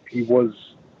was a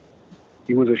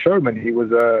showman. He was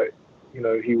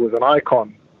he was an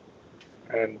icon,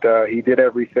 and he did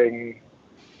everything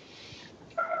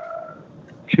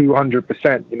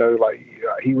 200%. Like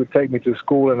he would take me to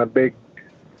school in a big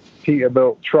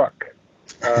Peterbilt truck,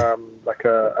 like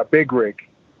a big rig.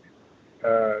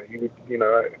 He would,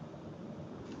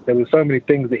 there were so many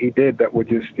things that he did that were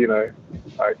just,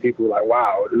 like people were like,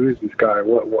 wow, who is this guy?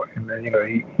 What? And then,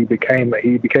 he became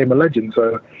a legend.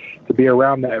 So to be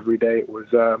around that every day, it was,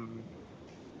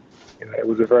 it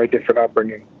was a very different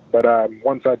upbringing. But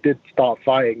once I did start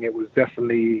fighting, it was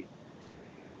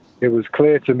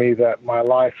clear to me that my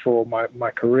life or my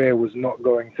career was not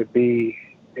going to be,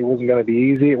 it wasn't going to be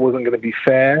easy. It wasn't going to be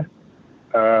fair.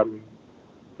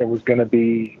 There was going to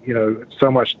be, so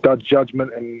much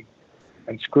judgment and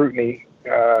scrutiny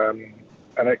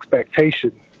and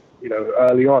expectation,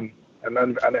 early on, and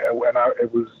it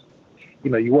was,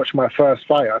 you watch my first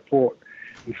fight. I fought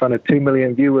in front of 2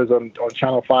 million viewers on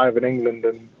Channel 5 in England,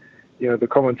 and the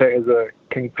commentators are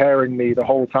comparing me the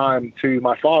whole time to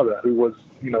my father, who was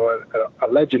a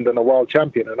legend and a world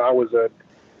champion, and I was a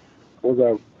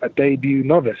debut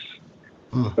novice.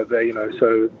 But they,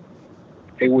 so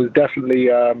it was definitely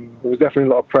a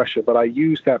lot of pressure. But I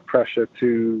used that pressure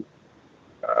to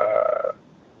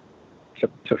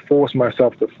force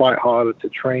myself to fight harder, to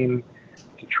train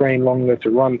longer, to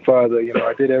run further.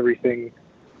 I did everything.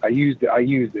 I used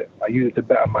it to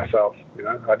better myself.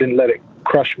 I didn't let it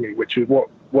crush me, which is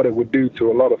what it would do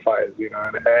to a lot of fighters.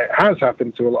 And it has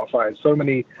happened to a lot of fighters. So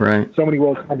many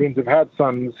world champions have had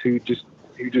sons who just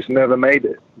never made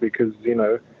it because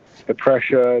the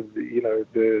pressure,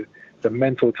 the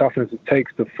mental toughness it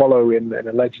takes to follow in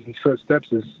a legend's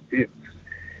footsteps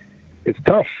it's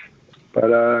tough.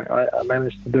 But I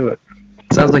managed to do it.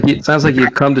 Sounds like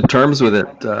you've come to terms with it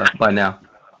by now.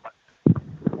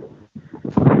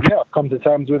 Yeah, I've come to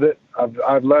terms with it.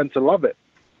 I've learned to love it.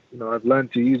 I've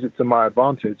learned to use it to my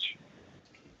advantage.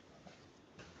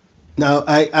 Now,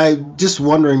 I'm just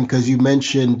wondering, because you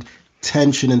mentioned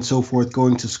tension and so forth,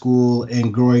 going to school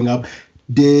and growing up.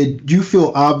 Did you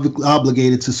feel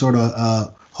obligated to sort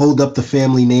of hold up the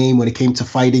family name when it came to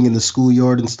fighting in the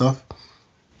schoolyard and stuff?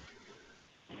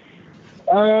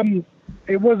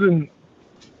 It wasn't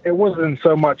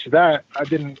so much that I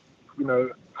didn't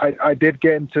I did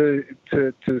get into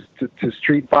to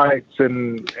street fights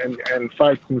and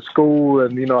fights in school,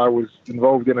 and I was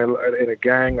involved in a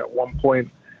gang at one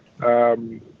point.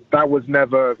 That was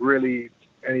never really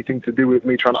anything to do with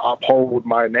me trying to uphold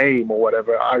my name or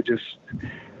whatever. I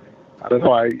don't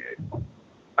know.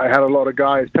 I had a lot of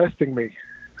guys testing me,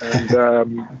 and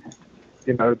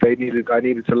I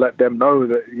needed to let them know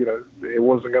that it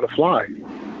wasn't going to fly.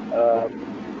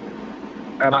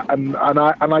 And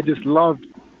I just loved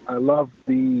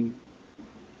the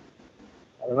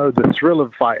thrill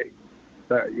of fighting.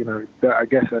 That I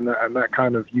guess, and that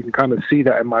kind of, you can kind of see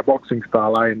that in my boxing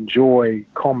style. I enjoy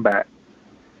combat.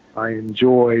 I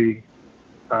enjoy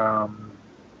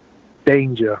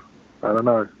danger. I don't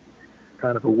know,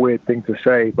 kind of a weird thing to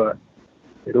say, but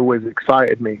it always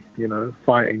excited me,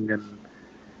 fighting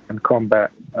and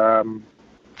combat.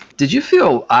 Did you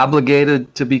feel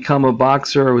obligated to become a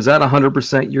boxer, or was that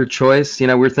 100% your choice?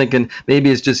 We're thinking maybe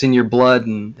it's just in your blood,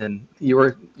 and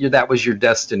that was your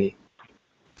destiny.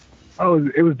 Oh,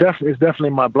 it's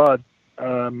definitely my blood,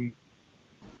 and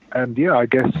yeah, I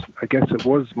guess it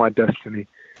was my destiny.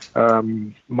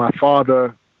 My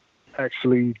father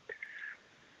actually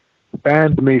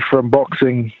banned me from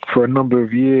boxing for a number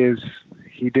of years.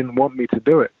 He didn't want me to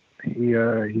do it. He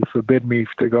forbid me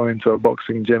to go into a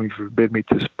boxing gym. He forbid me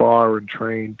to spar and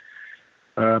train.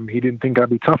 He didn't think I'd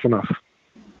be tough enough,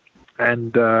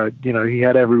 and he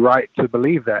had every right to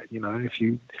believe that. If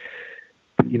you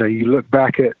look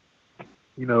back at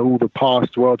all the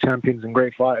past world champions and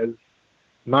great fighters,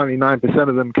 99%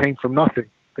 of them came from nothing.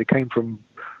 They came from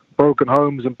broken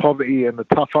homes and poverty and a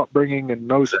tough upbringing and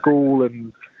no school,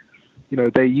 and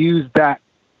they used that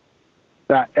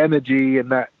energy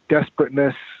and that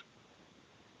desperateness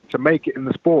to make it in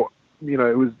the sport.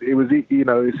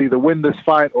 It's either win this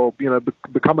fight or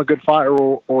become a good fighter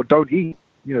or don't eat.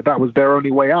 That was their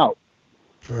only way out.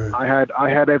 Right.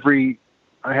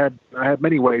 I had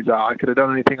many ways out. I could have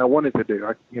done anything I wanted to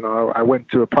do. I went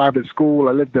to a private school.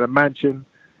 I lived in a mansion.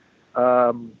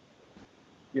 I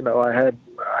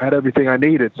had everything I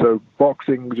needed. So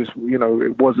boxing just,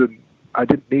 it wasn't. I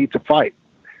didn't need to fight.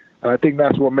 And I think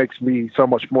that's what makes me so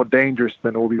much more dangerous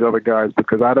than all these other guys,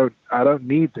 because I don't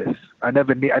need this. I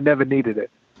never needed it.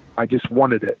 I just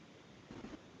wanted it.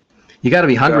 You got to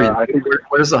be hungry.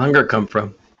 Where does the hunger come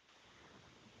from?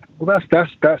 Well,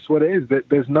 that's what it is.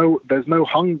 There's no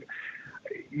hunger.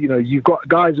 You've got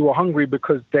guys who are hungry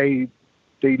because they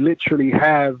literally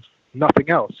have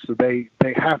nothing else. So they're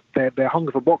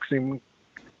hungry for boxing,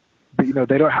 but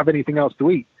they don't have anything else to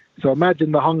eat. So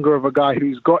imagine the hunger of a guy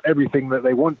who's got everything that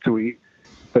they want to eat,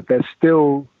 but they're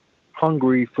still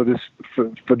hungry for this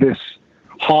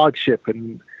hardship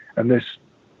and this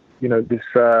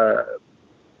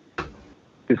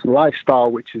this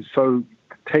lifestyle, which is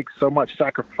takes so much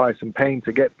sacrifice and pain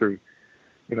to get through.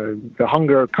 The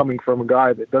hunger coming from a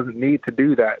guy that doesn't need to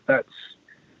do that, that's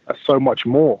so much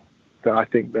more than I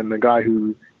think than the guy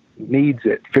who needs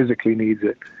it, physically needs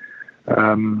it.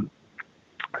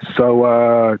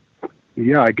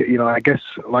 I guess,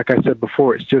 like I said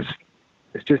before, it's just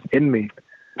in me.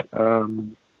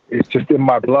 It's just in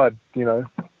my blood. A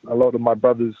lot of my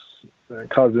brothers,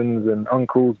 cousins, and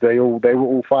uncles, they were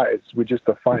all fighters. We're just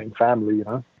a fighting family.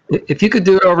 If you could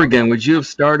do it over again, would you have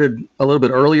started a little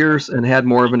bit earlier and had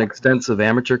more of an extensive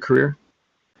amateur career?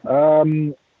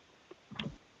 Would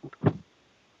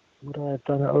I have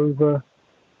done it over?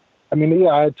 I mean,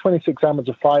 I had 26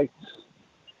 amateur fights.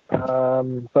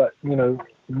 But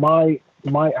my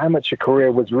amateur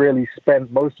career was really spent.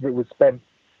 Most of it was spent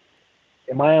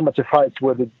in my amateur fights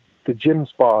were the gym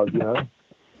spars.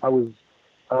 I was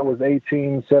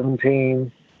 18,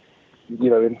 17.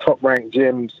 In top ranked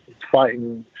gyms,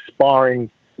 fighting,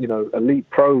 sparring. Elite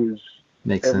pros.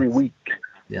 Makes every sense. week.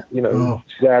 Yeah.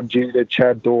 Zab Judah,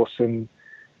 Chad Dawson.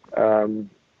 All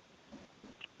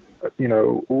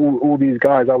these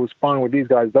guys, I was sparring with these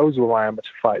guys. Those were my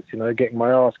amateur fights, getting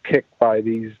my ass kicked by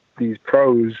these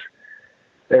pros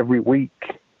every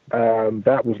week.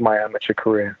 That was my amateur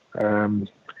career. And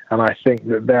I think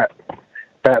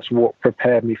that's what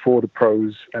prepared me for the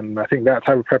pros. And I think that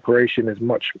type of preparation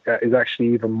is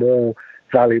actually even more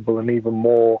valuable and even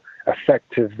more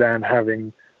effective than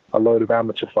having a load of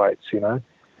amateur fights,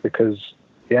 because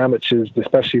the amateurs,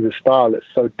 especially the style, it's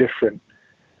so different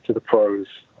to the pros.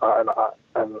 And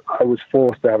I was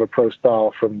forced to have a pro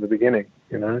style from the beginning,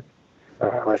 I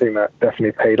think that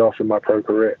definitely paid off in my pro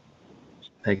career.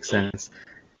 Makes sense.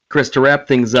 Chris, to wrap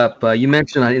things up, you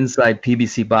mentioned on Inside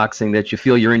PBC Boxing that you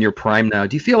feel you're in your prime now.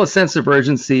 Do you feel a sense of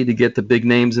urgency to get the big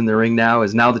names in the ring now?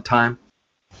 Is now the time?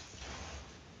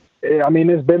 I mean,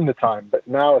 it's been the time, but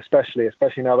now especially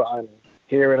now that I'm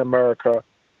here in America,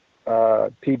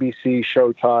 PBC,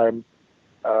 Showtime.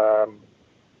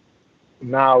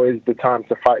 Now is the time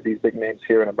to fight these big names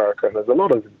here in America, and there's a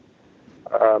lot of them.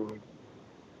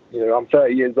 I'm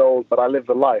 30 years old, but I live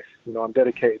the life. I'm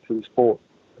dedicated to the sport,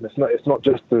 and it's not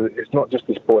just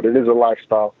the sport. It is a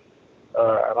lifestyle,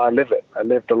 and I live it. I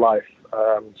live the life.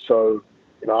 So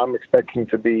I'm expecting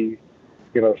to be,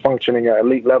 functioning at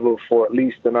elite level for at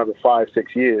least another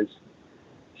 5-6 years.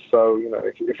 So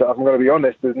if I'm going to be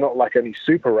honest, there's not like any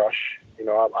super rush.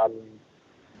 I'm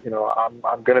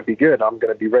going to be good. I'm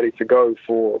going to be ready to go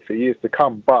for years to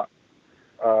come. But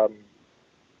I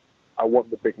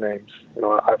want the big names.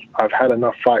 I've had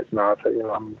enough fights now.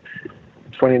 I'm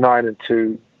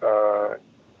 29-2,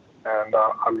 and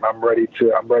I'm ready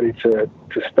to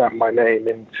stamp my name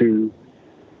into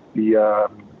the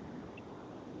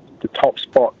top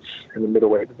spots in the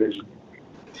middleweight division.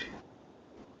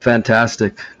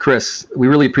 Fantastic. Chris, we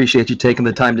really appreciate you taking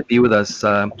the time to be with us.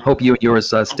 Hope you and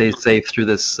yours stay safe through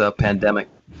this pandemic.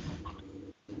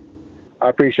 I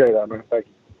appreciate that, man. Thank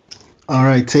you. All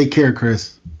right. Take care,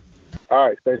 Chris. All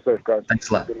right. Stay safe, guys. Thanks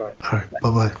a lot. Good night. All right.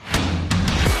 Bye-bye.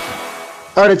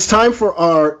 All right. It's time for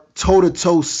our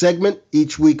toe-to-toe segment.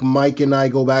 Each week, Mike and I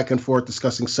go back and forth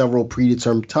discussing several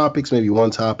predetermined topics, maybe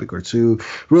one topic or two.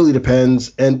 Really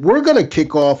depends. And we're going to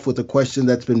kick off with a question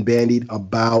that's been bandied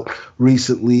about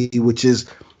recently, which is,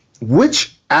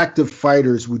 which active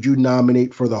fighters would you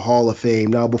nominate for the Hall of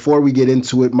Fame? Now, before we get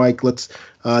into it, Mike, let's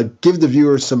give the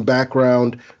viewers some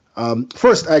background.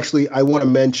 First, actually, I want to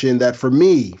mention that for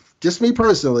me, just me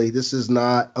personally, this is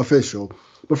not official,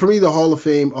 but for me, the Hall of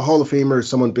Fame, a Hall of Famer is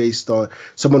someone based on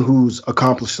someone who's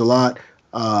accomplished a lot,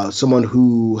 someone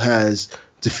who has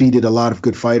defeated a lot of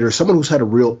good fighters, someone who's had a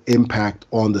real impact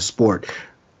on the sport.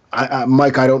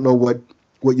 Mike, I don't know what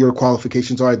your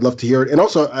qualifications are. I'd love to hear it. And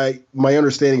also, my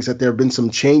understanding is that there have been some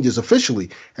changes officially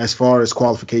as far as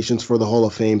qualifications for the Hall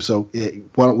of Fame. So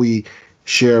why don't we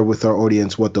share with our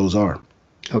audience what those are?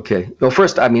 Okay. Well,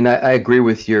 first, I agree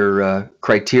with your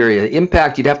criteria.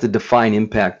 Impact, you'd have to define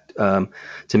impact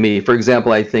to me. For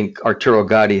example, I think Arturo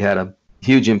Gatti had a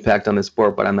huge impact on the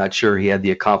sport, but I'm not sure he had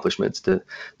the accomplishments to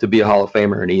be a Hall of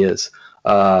Famer, and he is.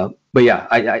 But yeah,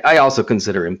 I also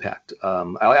consider impact.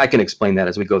 I can explain that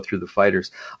as we go through the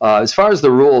fighters. As far as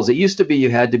the rules, it used to be you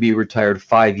had to be retired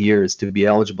 5 years to be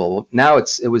eligible. Now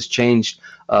it was changed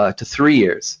to 3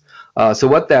 years. So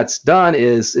what that's done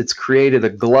is it's created a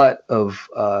glut of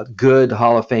good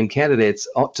Hall of Fame candidates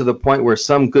to the point where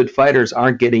some good fighters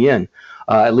aren't getting in,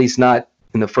 at least not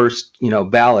in the first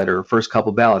ballot or first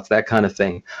couple ballots, that kind of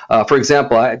thing. For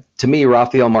example, to me,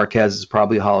 Rafael Marquez is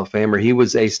probably a Hall of Famer. He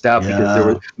was aced out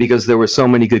because there were so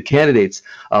many good candidates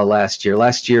last year.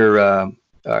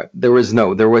 There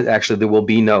will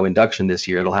be no induction this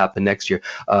year. It'll happen next year.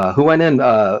 Who went in?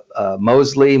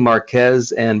 Mosley,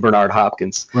 Marquez, and Bernard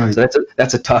Hopkins. Right. So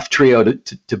that's a tough trio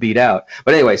to beat out.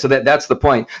 But anyway, so that's the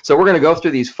point. So we're going to go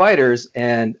through these fighters,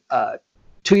 and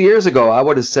 2 years ago, I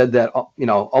would have said that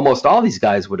almost all these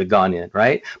guys would have gone in,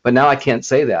 right? But now I can't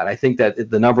say that. I think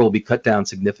that the number will be cut down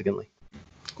significantly.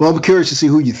 Well, I'm curious to see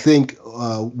who you think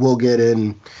will get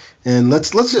in. And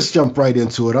let's just jump right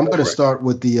into it. I'm going to start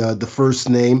with the first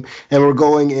name, and we're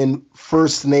going in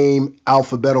first name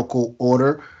alphabetical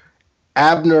order.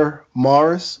 Abner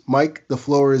Mares. Mike, the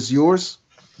floor is yours.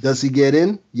 Does he get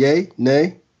in? Yay?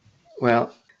 Nay?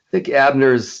 Well, I think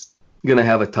Abner's going to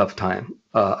have a tough time.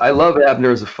 I love Abner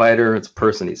as a fighter. As a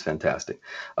person, he's fantastic.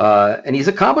 And he's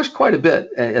accomplished quite a bit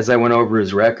as I went over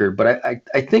his record, but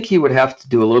I think he would have to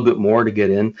do a little bit more to get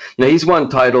in. He's won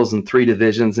titles in 3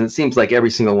 divisions, and it seems like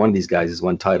every single one of these guys has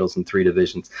won titles in 3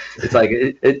 divisions. It's like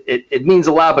it means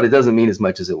a lot, but it doesn't mean as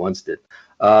much as it once did.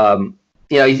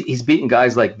 He's beaten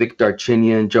guys like Vic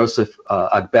Darchinyan, Joseph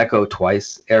Agbeko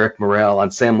twice, Eric Morel,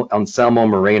 Anselmo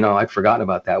Moreno. I'd forgotten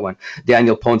about that one.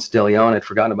 Daniel Ponce de Leon. I'd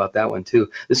forgotten about that one too.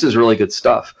 This is really good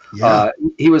stuff. Yeah.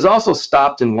 He was also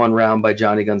stopped in 1 round by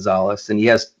Johnny Gonzalez, and he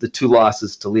has the 2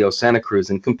 losses to Leo Santa Cruz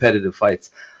in competitive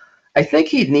fights. I think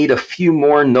he'd need a few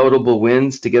more notable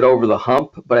wins to get over the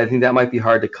hump, but I think that might be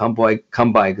hard to come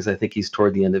by because I think he's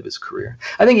toward the end of his career.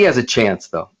 I think he has a chance,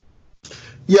 though.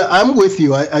 Yeah, I'm with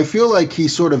you. I feel like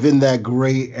he's sort of in that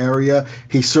gray area.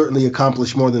 He's certainly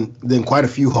accomplished more than quite a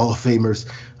few Hall of Famers.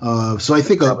 So I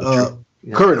think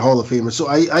current Hall of Famer. So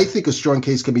I think a strong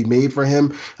case can be made for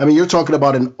him. I mean, you're talking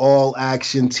about an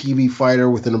all-action TV fighter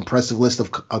with an impressive list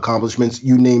of accomplishments.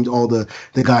 You named all the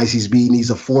guys he's beaten. He's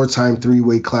a 4-time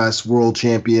 3-weight class world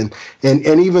champion. And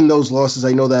even those losses,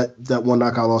 I know that one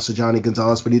knockout loss to Johnny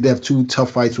Gonzalez, but he did have 2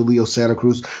 tough fights with Leo Santa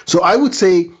Cruz. So I would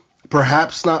say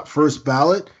perhaps not first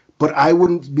ballot, but I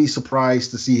wouldn't be surprised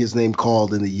to see his name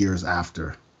called in the years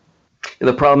after.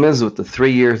 The problem is with the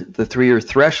 3-year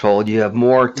threshold, you have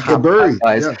more top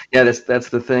guys. Yeah, that's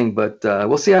the thing. But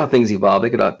we'll see how things evolve.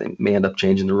 They may end up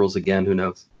changing the rules again. Who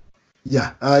knows?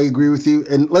 Yeah, I agree with you.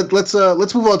 And let's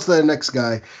move on to the next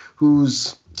guy,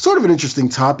 who's sort of an interesting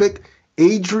topic.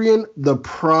 Adrian the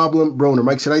Problem Broner.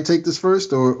 Mike, should I take this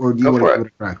first, or do you want to give it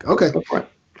a crack? Okay. Go for it.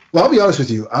 Well, I'll be honest with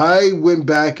you. I went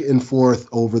back and forth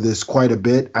over this quite a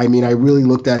bit. I mean, I really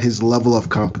looked at his level of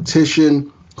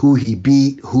competition, who he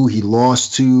beat, who he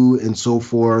lost to, and so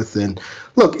forth. And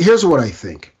look, here's what I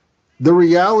think. The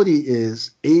reality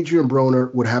is Adrian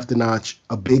Broner would have to notch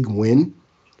a big win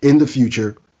in the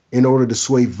future in order to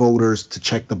sway voters to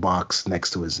check the box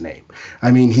next to his name.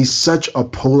 I mean, he's such a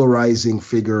polarizing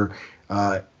figure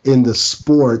in the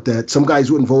sport that some guys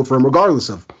wouldn't vote for him regardless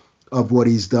of what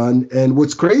he's done. And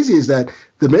what's crazy is that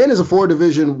the man is a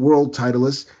 4-division world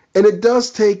titleist, and it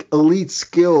does take elite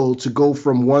skill to go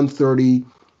from 130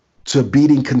 to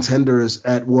beating contenders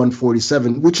at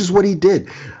 147, which is what he did.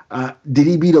 Did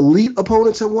he beat elite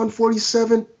opponents at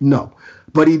 147? No.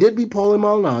 But he did beat Paulie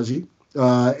Malignaggi.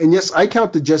 And yes, I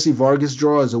count the Jesse Vargas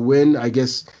draw as a win. I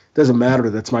guess it doesn't matter.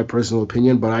 That's my personal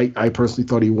opinion, but I personally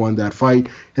thought he won that fight.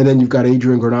 And then you've got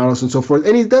Adrian Granados and so forth.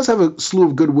 And he does have a slew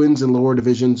of good wins in lower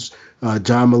divisions,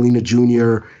 John Molina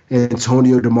Jr.,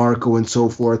 Antonio DeMarco, and so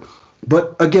forth.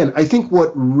 But again, I think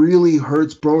what really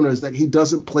hurts Broner is that he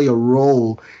doesn't play a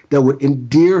role that would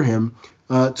endear him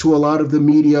to a lot of the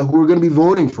media who are going to be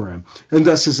voting for him. And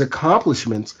thus his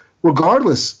accomplishments,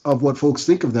 regardless of what folks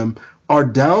think of them, are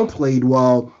downplayed,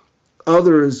 while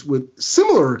others with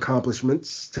similar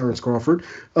accomplishments, Terrence Crawford,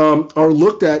 are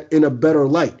looked at in a better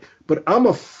light. But I'm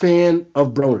a fan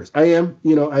of Broner's. I am.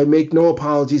 I make no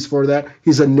apologies for that.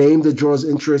 He's a name that draws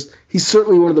interest. He's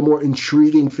certainly one of the more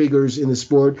intriguing figures in the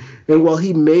sport. And while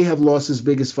he may have lost his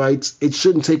biggest fights, it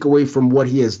shouldn't take away from what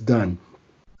he has done.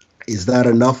 Is that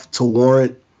enough to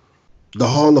warrant the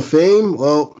Hall of Fame?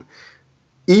 Well,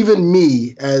 even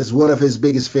me, as one of his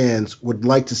biggest fans, would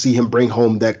like to see him bring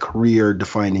home that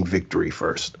career-defining victory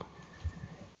first.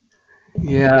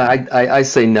 Yeah, I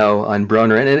say no on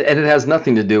Broner, and it has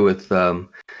nothing to do with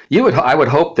I would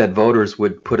hope that voters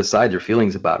would put aside their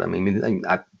feelings about him. I mean,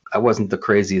 I wasn't that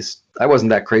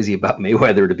crazy about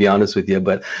Mayweather, to be honest with you,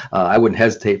 but I wouldn't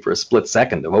hesitate for a split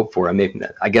second to vote for him.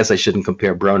 I guess I shouldn't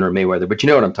compare Broner and Mayweather, but you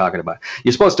know what I'm talking about.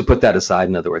 You're supposed to put that aside.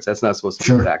 In other words, that's not supposed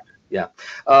to be a factor. Yeah.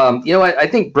 I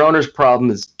think Broner's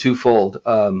problem is twofold.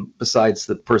 Besides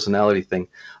the personality thing,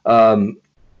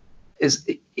 is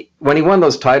when he won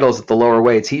those titles at the lower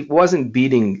weights, he wasn't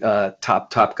beating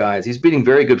top guys. He's beating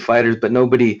very good fighters, but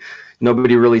nobody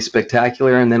really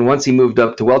spectacular. And then once he moved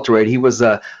up to welterweight, he was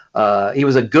a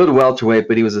good welterweight,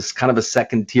 but he was kind of a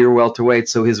second tier welterweight.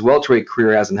 So his welterweight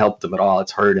career hasn't helped him at all.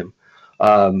 It's hurt him.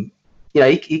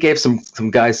 He gave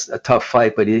some guys a tough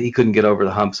fight, but he couldn't get over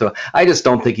the hump. So I just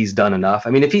don't think he's done enough. I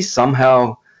mean, if he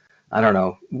somehow, I don't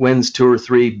know, wins 2 or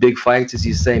 3 big fights, as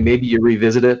you say, maybe you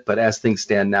revisit it. But as things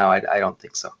stand now, I don't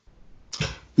think so.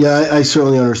 Yeah, I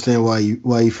certainly understand why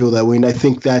you feel that way, and I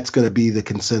think that's going to be the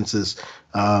consensus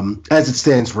as it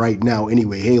stands right now.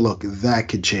 Anyway, hey, look, that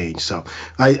could change. So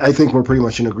I think we're pretty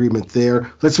much in agreement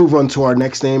there. Let's move on to our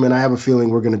next name, and I have a feeling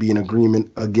we're going to be in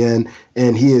agreement again.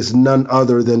 And he is none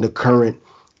other than the current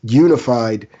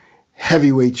unified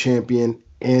heavyweight champion,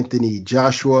 Anthony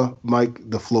Joshua. Mike,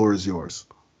 the floor is yours.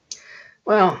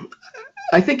 Well,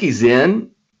 I think he's in,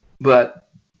 but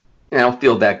I don't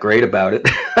feel that great about it.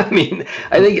 I mean,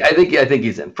 I think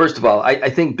he's in. First of all, I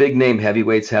think big name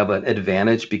heavyweights have an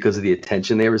advantage because of the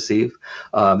attention they receive.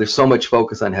 There's so much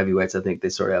focus on heavyweights. I think they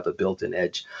sort of have a built-in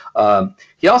edge.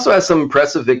 He also has some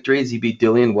impressive victories. He beat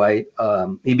Dillian White.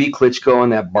 He beat Klitschko in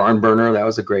that barn burner. That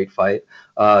was a great fight.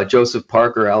 Joseph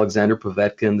Parker, Alexander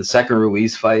Povetkin, the second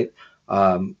Ruiz fight.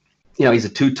 He's a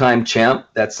 2-time champ.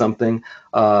 That's something.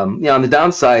 On the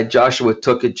downside, Joshua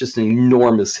took just an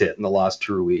enormous hit in the loss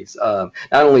to Ruiz. Not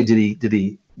only did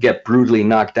he get brutally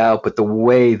knocked out, but the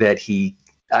way that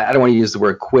I don't want to use the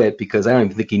word quit because I don't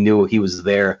even think he knew he was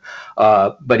there.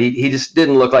 But he just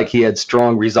didn't look like he had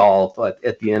strong resolve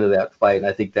at the end of that fight. And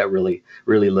I think that really,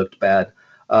 really looked bad.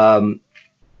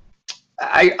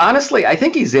 I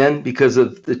think he's in because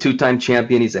of the 2-time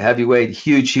champion. He's a heavyweight,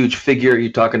 huge figure.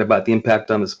 You're talking about the impact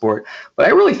on the sport. But I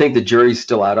really think the jury's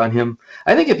still out on him.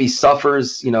 I think if he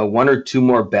suffers, 1 or 2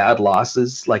 more bad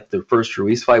losses, like the first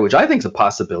Ruiz fight, which I think is a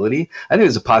possibility. I think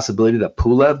there's a possibility that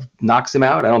Pulev knocks him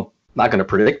out. I'm not going to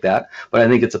predict that, but I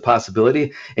think it's a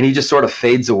possibility. And he just sort of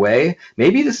fades away.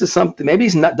 Maybe this is something. Maybe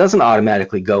doesn't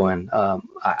automatically go in.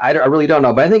 I really don't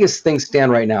know. But I think as things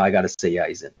stand right now, I got to say, yeah,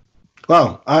 he's in.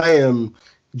 Wow, I am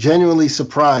genuinely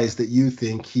surprised that you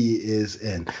think he is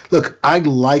in. Look, I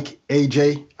like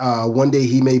AJ. One day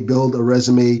he may build a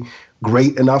resume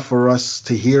great enough for us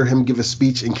to hear him give a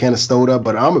speech in Canastota.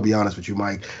 But I'm going to be honest with you,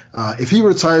 Mike. If he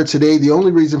retired today, the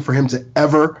only reason for him to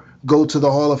ever go to the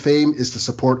Hall of Fame is to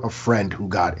support a friend who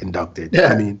got inducted.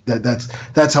 Yeah. I mean,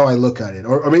 that's how I look at it.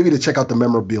 Or maybe to check out the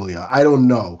memorabilia. I don't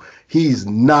know. He's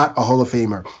not a Hall of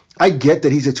Famer. I get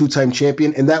that he's a two-time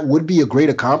champion, and that would be a great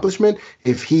accomplishment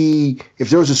if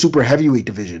there was a super heavyweight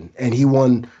division and he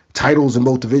won titles in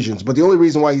both divisions. But the only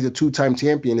reason why he's a two-time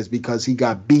champion is because he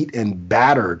got beat and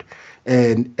battered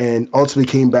and ultimately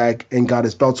came back and got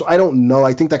his belt. So I don't know.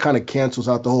 I think that kind of cancels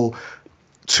out the whole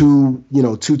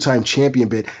two-time champion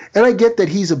bit. And I get that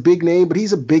he's a big name, but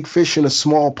he's a big fish in a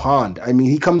small pond. I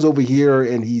mean, he comes over here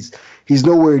and he's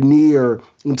nowhere near,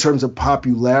 in terms of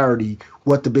popularity,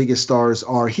 what the biggest stars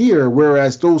are here.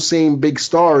 Whereas those same big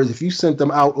stars, if you sent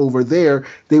them out over there,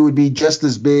 they would be just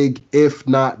as big, if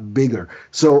not bigger.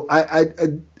 So I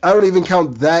don't even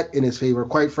count that in his favor.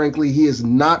 Quite frankly, he is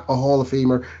not a Hall of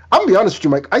Famer. I'm going to be honest with you,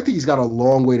 Mike. I think he's got a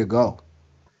long way to go.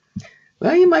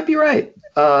 Well, you might be right.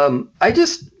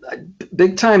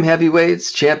 Big time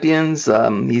heavyweights, champions.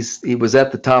 He was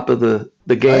at the top of the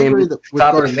game,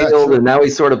 top of the field, and now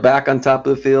he's sort of back on top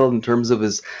of the field in terms of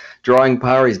his drawing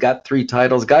power. He's got 3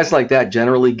 titles. Guys like that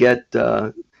generally get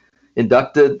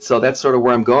inducted, so that's sort of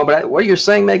where I'm going. But what you're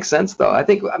saying makes sense, though. I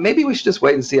think maybe we should just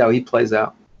wait and see how he plays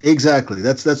out. Exactly.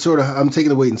 That's sort of, I'm taking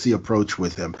the wait and see approach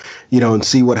with him, and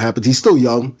see what happens. He's still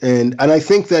young, and I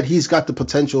think that he's got the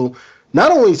potential not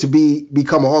only to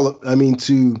become a Hall of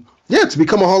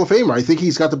Famer. I think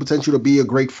he's got the potential to be a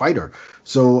great fighter.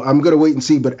 So I'm going to wait and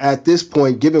see. But at this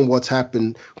point, given what's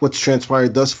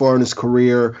transpired thus far in his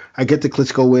career, I get the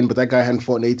Klitschko win, but that guy hadn't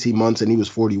fought in 18 months and he was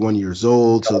 41 years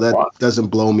old. So that doesn't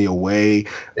blow me away.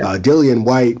 Yeah. Dillian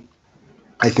White,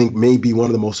 I think, may be one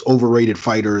of the most overrated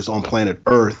fighters on planet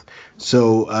Earth.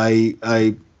 So I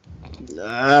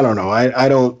don't know. I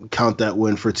don't count that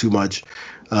win for too much.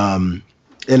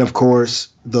 And of course,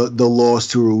 the loss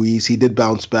to Ruiz, he did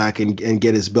bounce back and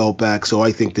get his belt back. So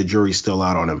I think the jury's still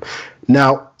out on him.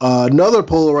 Now, another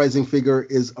polarizing figure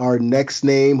is our next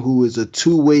name, who is a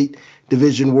 2-weight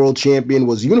division world champion,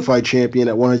 was unified champion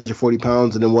at 140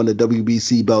 pounds, and then won the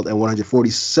WBC belt at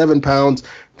 147 pounds.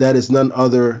 That is none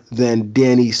other than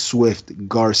Danny Swift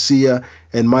Garcia.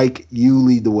 And Mike, you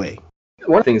lead the way.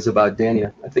 One of the things about Danny,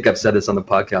 I think I've said this on the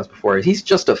podcast before, he's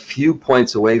just a few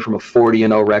points away from a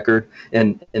 40-0 record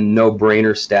and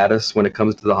no-brainer status when it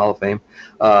comes to the Hall of Fame.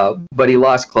 But he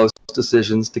lost close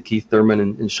decisions to Keith Thurman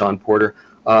and Sean Porter.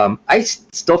 I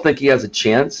still think he has a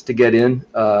chance to get in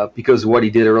because of what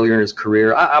he did earlier in his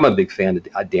career. I'm a big fan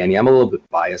of Danny. I'm a little bit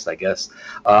biased, I guess.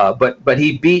 But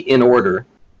he beat in order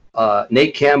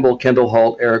Nate Campbell, Kendall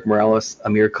Holt, Eric Morales,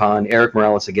 Amir Khan, Eric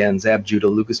Morales again, Zab Judah,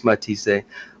 Lucas Matisse,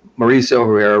 Mauricio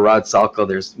Herrera, Rod Salco,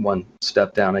 there's one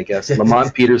step down, I guess,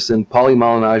 Lamont Peterson, Paulie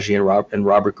Malignaggi, and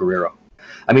Robert Guerrero.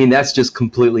 I mean, that's just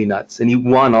completely nuts. And he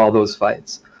won all those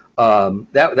fights.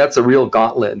 That's a real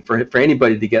gauntlet. And for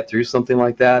anybody to get through something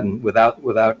like that and without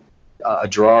a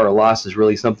draw or a loss is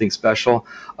really something special.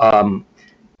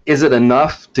 Is it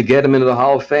enough to get him into the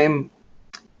Hall of Fame?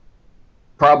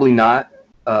 Probably not.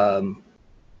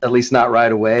 At least not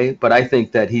right away, but I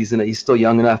think that he's still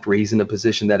young enough where he's in a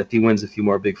position that if he wins a few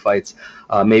more big fights,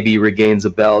 maybe he regains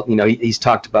a belt. He's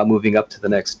talked about moving up to the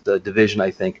next division, I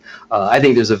think. I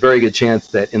think there's a very good chance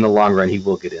that in the long run he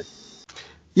will get in.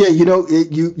 Yeah,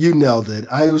 you nailed it.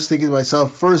 I was thinking to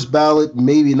myself, first ballot,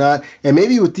 maybe not. And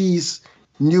maybe with these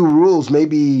new rules,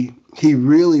 maybe he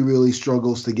really, really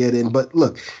struggles to get in. But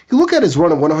look, you look at his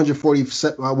run of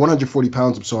 140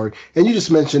 pounds, and you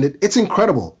just mentioned it. It's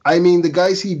incredible. I mean, the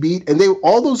guys he beat, and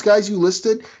all those guys you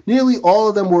listed, nearly all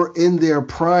of them were in their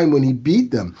prime when he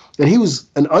beat them. And he was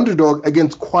an underdog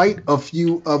against quite a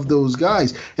few of those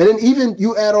guys. And then even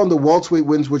you add on the welterweight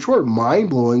wins, which were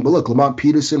mind-blowing. But look, Lamont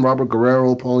Peterson, Robert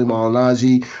Guerrero, Paulie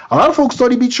Malignaggi, a lot of folks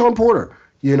thought he beat Sean Porter.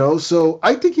 So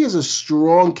I think he has a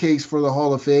strong case for the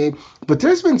Hall of Fame, but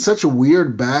there's been such a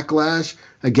weird backlash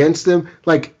against him.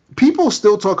 Like, people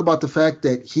still talk about the fact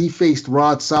that he faced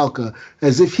Rod Salka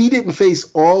as if he didn't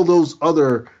face all those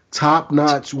other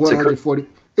top-notch 140.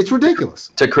 It's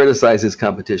ridiculous. To criticize his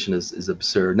competition is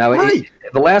absurd. Now, right.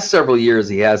 The last several years,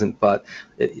 he hasn't fought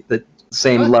the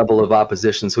same level of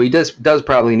opposition, so he does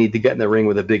probably need to get in the ring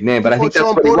with a big name, but I think that's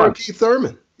what he wants. Keith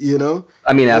Thurman,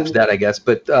 I mean, after that, I guess,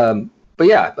 but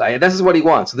yeah, this is what he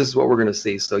wants. So this is what we're going to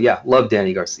see. So yeah, love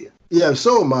Danny Garcia. Yeah,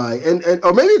 so am I. And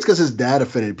or maybe it's because his dad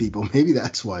offended people. Maybe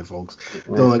that's why, folks.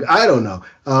 Right. I don't know.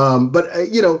 But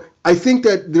I think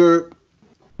that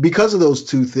because of those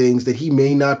two things that he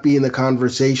may not be in the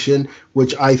conversation,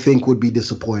 which I think would be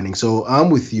disappointing. So I'm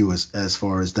with you as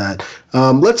far as that.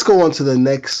 Let's go on to the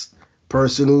next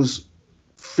person who's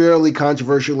fairly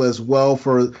controversial as well.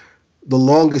 For the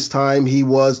longest time, he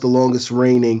was the longest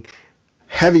reigning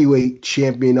heavyweight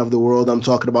champion of the world. I'm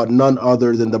talking about none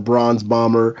other than the Bronze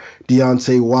Bomber,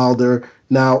 Deontay Wilder.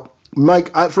 Now,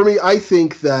 Mike, for me, I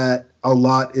think that a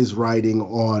lot is riding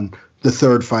on the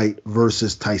third fight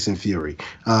versus Tyson Fury.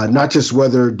 Not just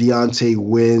whether Deontay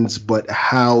wins, but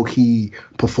how he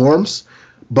performs.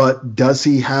 But does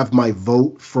he have my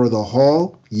vote for the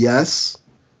Hall? Yes.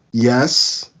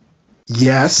 Yes.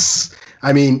 Yes.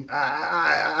 I mean,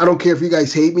 I don't care if you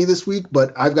guys hate me this week,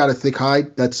 but I've got a thick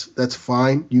hide. That's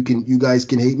fine. You guys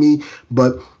can hate me,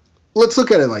 but let's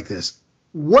look at it like this.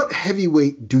 What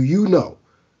heavyweight do you know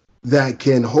that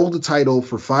can hold the title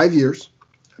for 5 years,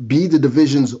 be the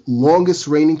division's longest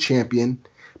reigning champion,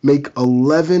 make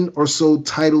 11 or so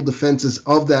title defenses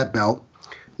of that bout,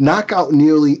 knock out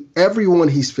nearly everyone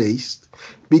he's faced,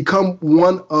 become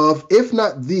one of, if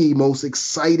not the most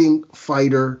exciting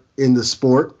fighter in the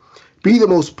sport, be the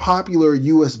most popular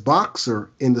U.S. boxer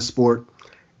in the sport,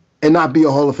 and not be a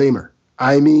Hall of Famer?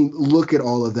 I mean, look at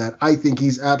all of that. I think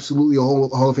he's absolutely a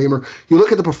Hall of Famer. You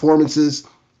look at the performances,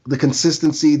 the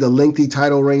consistency, the lengthy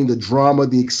title reign, the drama,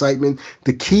 the excitement,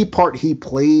 the key part he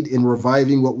played in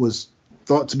reviving what was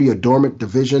thought to be a dormant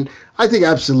division. I think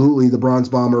absolutely the Bronze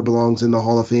Bomber belongs in the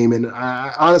Hall of Fame. And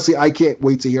honestly, I can't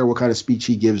wait to hear what kind of speech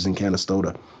he gives in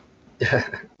Canastota.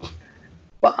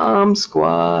 Bomb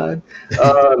Squad.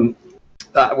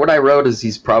 What I wrote is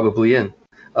he's probably in.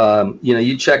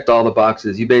 You checked all the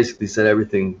boxes. You basically said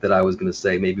everything that I was going to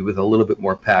say, maybe with a little bit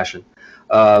more passion.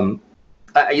 The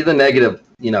negative,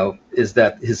 is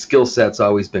that his skill set's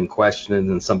always been questioned,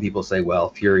 and some people say, well,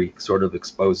 Fury sort of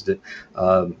exposed it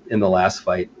in the last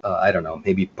fight. I don't know,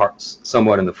 maybe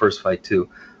somewhat in the first fight too.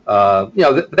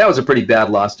 That was a pretty bad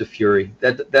loss to Fury.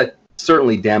 That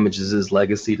certainly damages his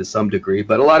legacy to some degree,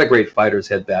 but a lot of great fighters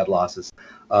had bad losses.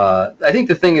 I think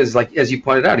the thing is, like, as you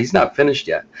pointed out, he's not finished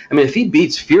yet. I mean, if he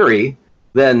beats Fury,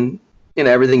 then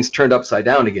everything's turned upside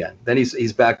down again. Then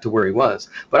he's back to where he was.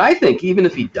 But I think even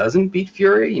if he doesn't beat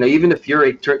Fury, even if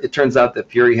it turns out that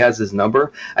Fury has his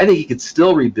number, I think he could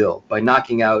still rebuild by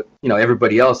knocking out,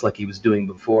 everybody else like he was doing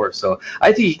before. So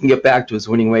I think he can get back to his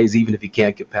winning ways even if he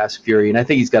can't get past Fury. And I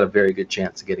think he's got a very good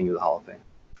chance of getting to the Hall of Fame.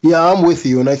 Yeah, I'm with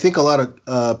you. And I think a lot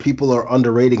of people are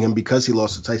underrating him because he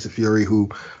lost to Tyson Fury, who,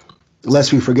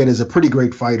 lest we forget, is a pretty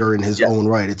great fighter in his own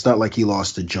right. It's not like he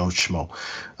lost to Joe Schmo.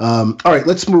 All right,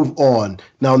 let's move on.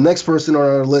 Now, next person on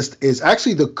our list is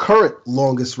actually the current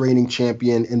longest reigning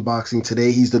champion in boxing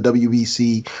today. He's the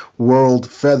WBC World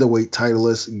Featherweight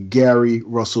titleist, Gary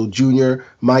Russell Jr.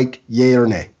 Mike, yay or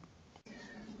nay?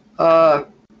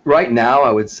 Right now, I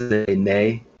would say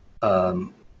nay,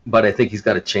 but I think he's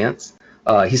got a chance.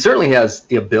 He certainly has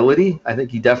the ability. I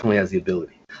think he definitely has the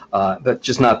ability. But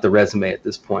just not the resume at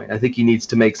this point. I think he needs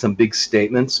to make some big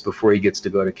statements before he gets to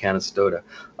go to Canastota.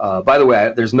 By the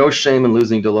way, there's no shame in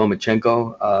losing to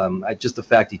Lomachenko. Just the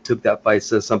fact he took that fight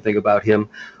says something about him.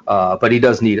 But he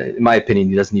does need, in my opinion,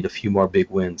 he does need a few more big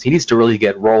wins. He needs to really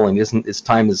get rolling. He's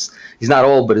not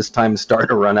old, but his time is starting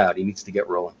to run out. He needs to get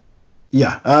rolling.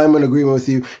 Yeah, I'm in agreement with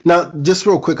you. Now, just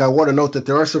real quick, I want to note that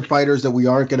there are some fighters that we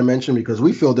aren't going to mention because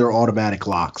we feel they're automatic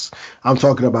locks. I'm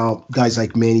talking about guys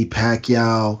like Manny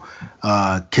Pacquiao,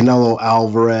 Canelo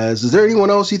Alvarez. Is there anyone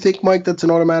else you think, Mike, that's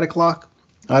an automatic lock?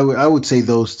 I would say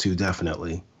those two,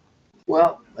 definitely.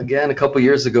 Well, again, a couple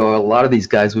years ago, a lot of these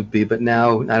guys would be, but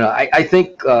now I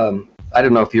think I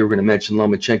don't know if you were going to mention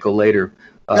Lomachenko later.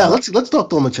 Yeah, let's talk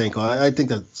Lomachenko. I think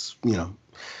that's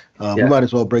we might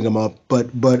as well bring him up,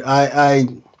 but I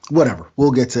whatever.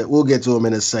 We'll get to him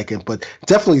in a second, but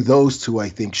definitely those two I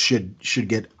think should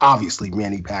get, obviously,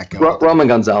 Manny Pacquiao. Roman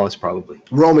Gonzalez probably.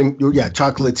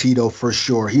 Chocolatito for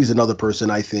sure. He's another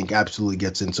person I think absolutely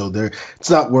gets in. So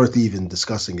it's not worth even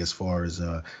discussing as far as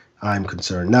I'm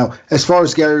concerned. Now, as far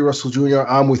as Gary Russell Jr.,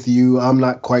 I'm with you. I'm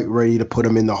not quite ready to put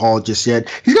him in the Hall just yet.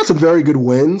 He's got some very good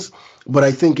wins. But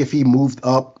I think if he moved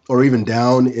up or even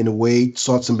down in a way,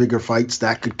 sought some bigger fights,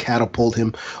 that could catapult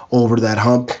him over that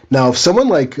hump. Now, if someone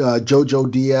like Jojo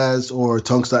Diaz or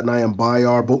Tungsten Nyam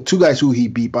Bayar, both two guys who he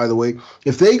beat, by the way,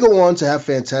 if they go on to have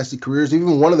fantastic careers,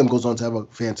 even one of them goes on to have a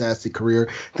fantastic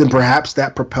career, then perhaps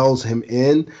that propels him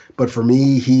in. But for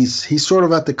me, he's sort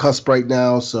of at the cusp right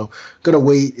now, so going to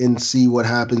wait and see what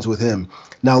happens with him.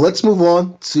 Now, let's move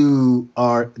on to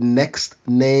our next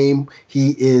name.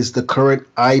 He is the current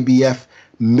IBF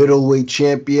middleweight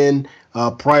champion.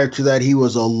 Prior to that, he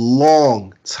was a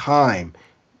long time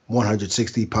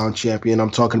 160-pound champion.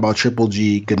 I'm talking about Triple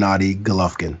G Gennady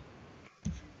Golovkin.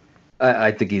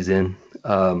 I think he's in.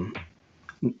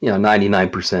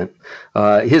 99%.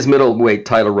 His middleweight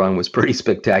title run was pretty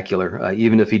spectacular,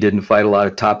 even if he didn't fight a lot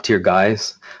of top-tier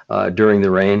guys during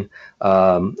the reign.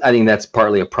 I think that's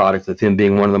partly a product of him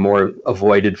being one of the more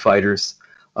avoided fighters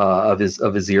of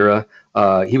his era.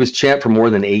 He was champ for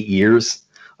more than 8 years,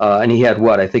 and he had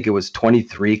I think it was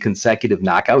 23 consecutive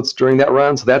knockouts during that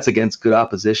run. So that's against good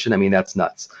opposition. I mean, that's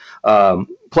nuts.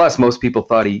 Plus, most people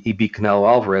thought he beat Canelo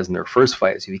Alvarez in their first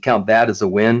fight. So if you count that as a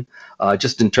win,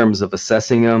 just in terms of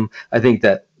assessing him, I think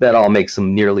that all makes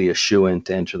him nearly a shoo-in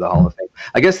to enter the Hall of Fame.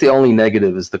 I guess the only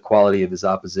negative is the quality of his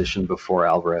opposition before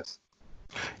Alvarez.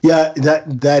 Yeah,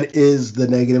 that is the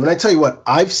negative. And I tell you what,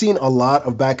 I've seen a lot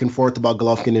of back and forth about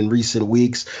Golovkin in recent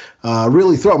weeks,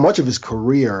 really throughout much of his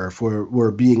career, if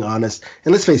we're being honest.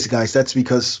 And let's face it, guys, that's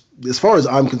because, as far as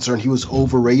I'm concerned, he was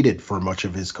overrated for much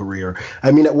of his career.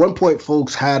 I mean, at one point,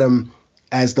 folks had him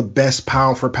as the best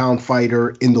pound-for-pound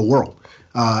fighter in the world.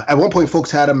 At one point, folks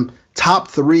had him top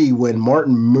 3 when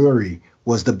Martin Murray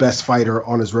was the best fighter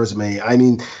on his resume. I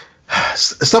mean,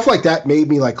 stuff like that made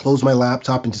me close my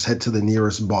laptop and just head to the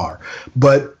nearest bar.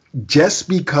 But just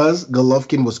because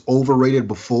Golovkin was overrated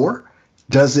before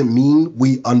doesn't mean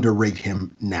we underrate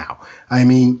him now. I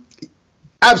mean,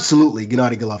 absolutely,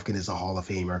 Gennady Golovkin is a Hall of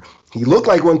Famer. He looked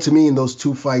like one to me in those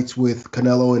 2 fights with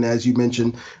Canelo, and as you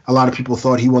mentioned, a lot of people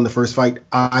thought he won the first fight.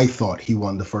 I thought he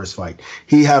won the first fight.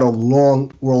 He had a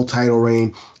long world title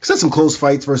reign. He's had some close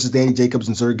fights versus Danny Jacobs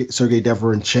and Sergey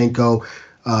Deverenchenko,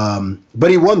 but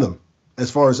he won them. As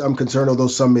far as I'm concerned, although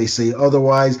some may say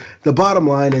otherwise, the bottom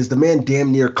line is the man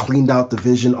damn near cleaned out the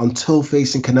division until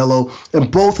facing Canelo,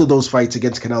 and both of those fights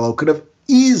against Canelo could have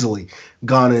easily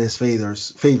gone in his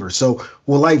favor. So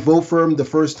will I vote for him the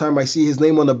first time I see his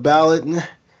name on the ballot?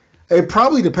 It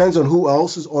probably depends on who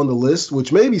else is on the list,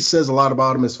 which maybe says a lot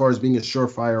about him as far as being a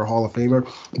surefire Hall of Famer,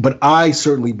 but I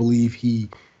certainly believe he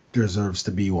deserves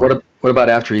to be one. What about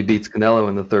after he beats Canelo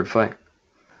in the third fight?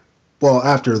 Well,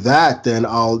 after that, then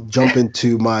I'll jump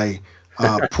into my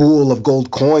pool of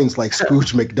gold coins like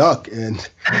Scrooge McDuck, and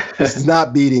this is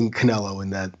not beating Canelo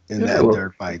in that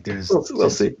third fight.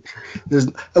 We'll see.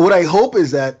 What I hope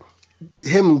is that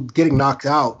him getting knocked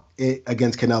out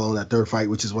against Canelo in that third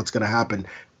fight, which is what's going to happen,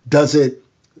 does it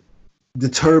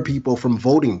deter people from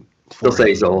voting? They'll say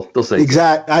he's old. They'll say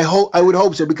exactly. I would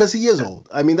hope so, because he is old.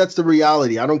 I mean, that's the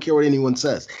reality. I don't care what anyone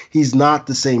says. He's not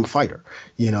the same fighter,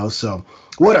 so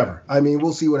whatever. I mean,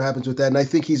 we'll see what happens with that. And I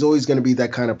think he's always going to be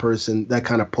that kind of person, that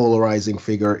kind of polarizing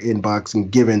figure in boxing,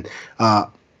 given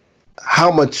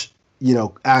how much,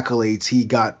 accolades he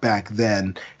got back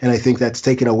then. And I think that's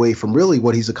taken away from really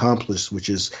what he's accomplished, which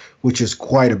is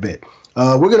quite a bit.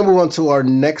 We're going to move on to our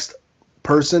next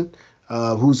person,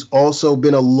 who's also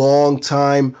been a long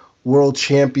time world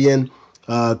champion,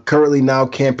 currently now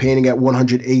campaigning at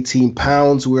 118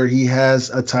 pounds, where he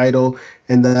has a title,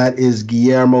 and that is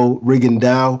Guillermo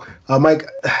Rigondeaux. Mike,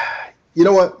 you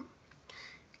know what?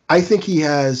 I think he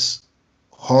has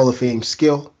Hall of Fame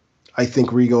skill. I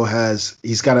think Rigo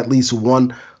he's got at least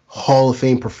one Hall of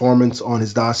Fame performance on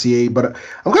his dossier, but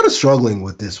I'm kind of struggling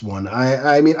with this one.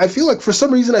 I mean, I feel like for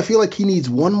some reason, I feel like he needs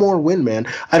one more win, man.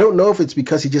 I don't know if it's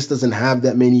because he just doesn't have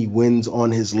that many wins on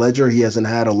his ledger. He hasn't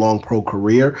had a long pro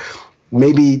career.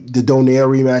 Maybe the Donaire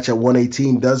rematch at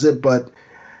 118 does it, or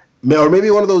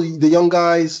maybe one of the young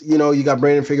guys, you got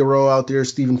Brandon Figueroa out there,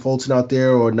 Stephen Fulton out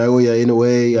there, or Naoya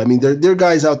Inoue. I mean, there are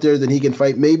guys out there that he can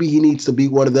fight. Maybe he needs to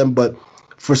beat one of them, but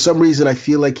for some reason, I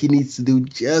feel like he needs to do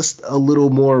just a little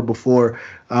more before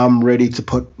I'm ready to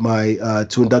put to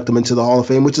induct him into the Hall of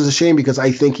Fame, which is a shame because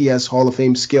I think he has Hall of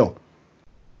Fame skill.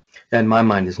 In my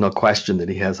mind, there's no question that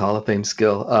he has Hall of Fame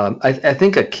skill. I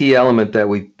think a key element that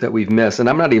we've missed, and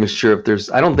I'm not even sure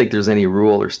if I don't think there's any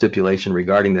rule or stipulation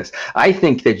regarding this. I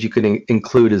think that you could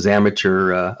include his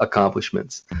amateur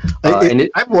accomplishments.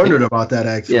 I've wondered about that,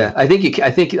 actually. Yeah, I think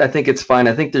it's fine.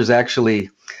 I think there's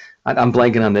actually, I'm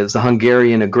blanking on this,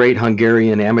 a great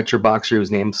Hungarian amateur boxer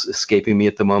whose name's escaping me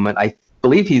at the moment. I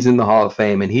believe he's in the Hall of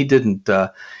Fame, and he didn't.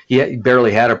 He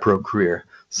barely had a pro career.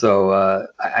 So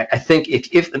I think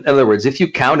if in other words, if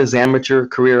you count his amateur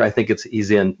career, I think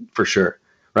he's in for sure,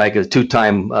 right? Because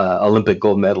two-time Olympic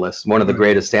gold medalist, one of the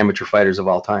greatest amateur fighters of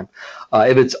all time.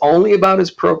 If it's only about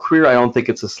his pro career, I don't think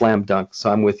it's a slam dunk. So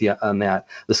I'm with you on that.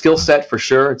 The skill set for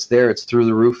sure, it's there, it's through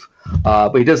the roof.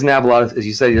 But he doesn't have a lot of, as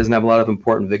you said, he doesn't have a lot of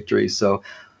important victories. So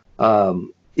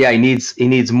yeah, he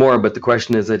needs more. But the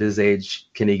question is, at his age,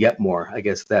 can he get more? I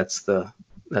guess that's the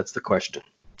question.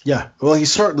 Yeah, well,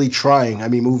 he's certainly trying. I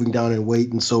mean, moving down in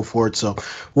weight and so forth. So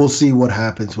we'll see what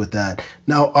happens with that.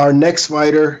 Now, our next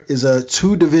fighter is a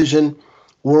two-division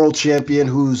world champion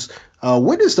who's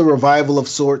witnessed a revival of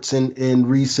sorts in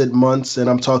recent months, and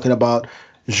I'm talking about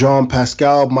Jean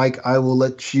Pascal. Mike, I will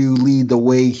let you lead the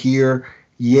way here.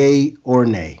 Yay or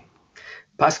nay?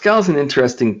 Pascal's an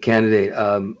interesting candidate.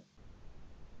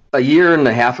 A year and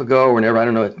a half ago, or whenever, I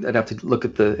don't know, I'd have to look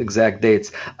at the exact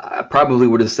dates, I probably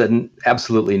would have said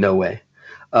absolutely no way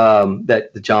that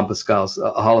John Pascal's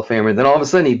a Hall of Famer. And then all of a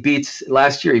sudden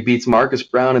last year he beats Marcus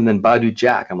Brown and then Badu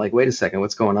Jack. I'm like, wait a second,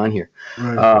 what's going on here?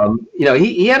 Right.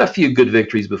 He had a few good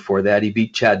victories before that. He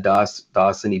beat Chad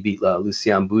Dawson. He beat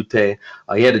Lucien Boutte.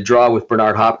 He had a draw with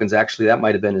Bernard Hopkins. Actually, that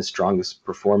might have been his strongest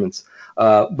performance.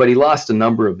 But he lost a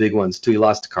number of big ones, too. He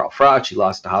lost to Carl Froch. He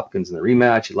lost to Hopkins in the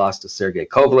rematch. He lost to Sergey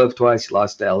Kovalev twice. He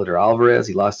lost to Eleider Alvarez.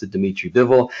 He lost to Dmitry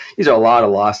Bivol. These are a lot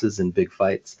of losses in big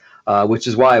fights, which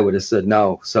is why I would have said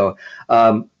no. So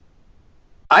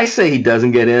I say he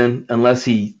doesn't get in unless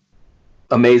he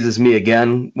amazes me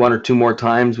again one or two more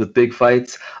times with big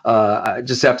fights. I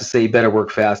just have to say he better work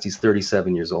fast. He's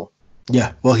 37 years old.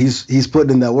 Yeah, well, he's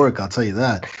putting in that work, I'll tell you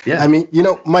that. Yeah. I mean,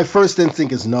 my first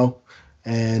instinct is no.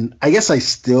 And I guess I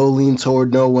still lean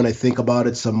toward no when I think about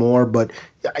it some more. But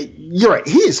you're right.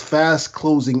 He is fast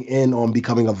closing in on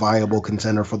becoming a viable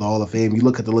contender for the Hall of Fame. You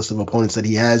look at the list of opponents that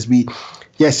he has beat.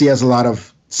 Yes, he has a lot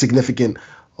of significant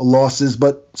losses,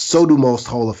 but so do most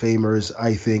Hall of Famers,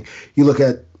 I think. You look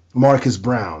at Marcus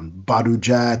Brown, Badu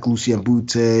Jack, Lucien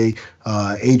Boutte,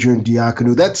 Adrian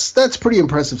Diaconou. That's pretty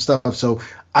impressive stuff. So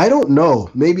I don't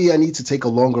know. Maybe I need to take a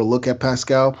longer look at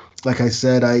Pascal. Like I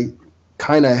said, I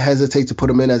kind of hesitate to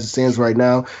put him in as it stands right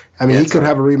now. I mean, he could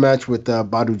have a rematch with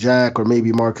Badu Jack or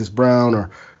maybe Marcus Brown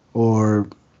or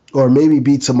maybe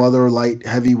beat some other light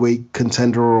heavyweight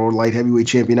contender or light heavyweight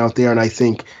champion out there, and I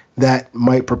think that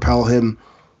might propel him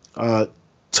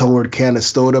toward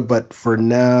Canastota. But for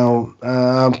now,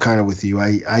 I'm kind of with you.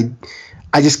 I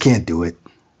just can't do it.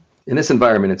 In this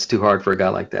environment, it's too hard for a guy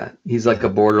like that. He's like a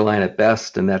borderline at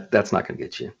best, and that's not going to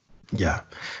get you. Yeah.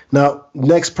 Now,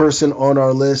 next person on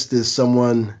our list is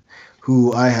someone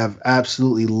who I have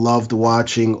absolutely loved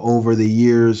watching over the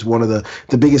years. One of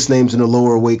the biggest names in the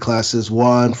lower weight classes,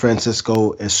 Juan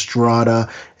Francisco Estrada.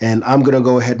 And I'm going to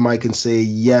go ahead, Mike, and say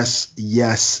yes,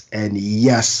 yes, and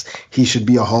yes, he should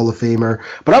be a Hall of Famer.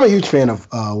 But I'm a huge fan of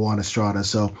Juan Estrada,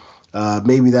 so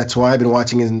maybe that's why I've been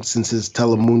watching him since his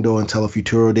Telemundo and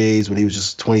Telefuturo days when he was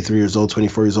just 23 years old,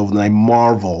 24 years old, and I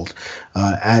marveled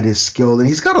at his skill. And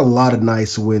he's got a lot of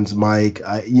nice wins, Mike.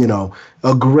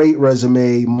 A great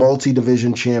resume,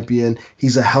 multi-division champion.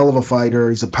 He's a hell of a fighter.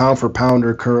 He's a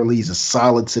pound-for-pounder currently. He's a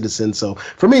solid citizen. So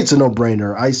for me, it's a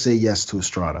no-brainer. I say yes to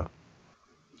Estrada.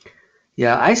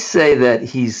 Yeah, I say that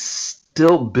he's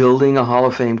still building a Hall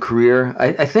of Fame career.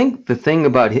 I think the thing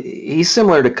about he's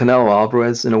similar to Canelo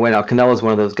Alvarez in a way. Now, Canelo's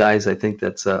one of those guys I think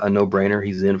that's a no-brainer.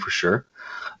 He's in for sure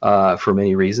for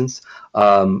many reasons.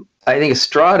 I think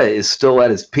Estrada is still at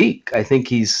his peak. I think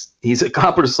he's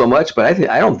accomplished so much, but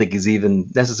I don't think he's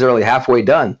even necessarily halfway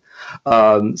done.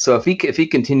 So if he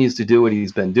continues to do what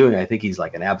he's been doing, I think he's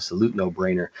like an absolute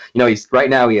no-brainer. He's right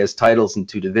now he has titles in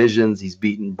 2 divisions. He's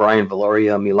beaten Brian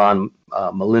Valoria, Milan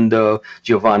Malindo,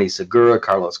 Giovanni Segura,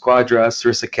 Carlos Cuadras,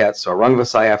 Sirsakat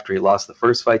Sorungvasai after he lost the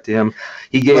first fight to him.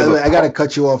 I got to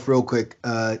cut you off real quick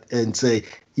and say,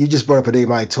 you just brought up a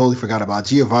name I totally forgot about,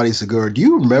 Giovanni Segura. Do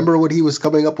you remember when he was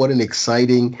coming up? What an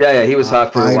exciting he was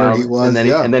hot for a while, and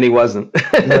then he wasn't.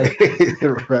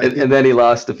 Right. and then he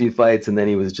lost a few fights, and then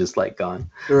he was just like gone.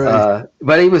 Right.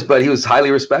 But he was highly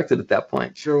respected at that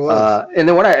point. Sure was. And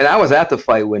then I was at the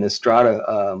fight when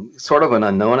Estrada, sort of an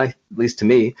unknown, at least to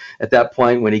me, at that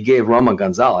point when he gave Roman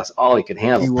Gonzalez all he could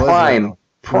handle.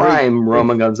 Prime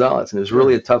Roman Gonzalez, and it was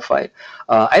really a tough fight.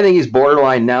 I think he's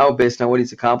borderline now based on what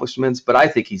he's accomplishments, but I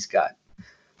think he's got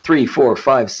 3, 4,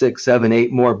 5, 6, 7,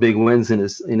 8 more big wins in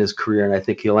his career, and I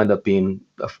think he'll end up being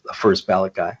a first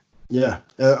ballot guy. Yeah,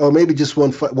 or maybe just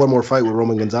one more fight with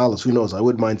Roman Gonzalez. Who knows? I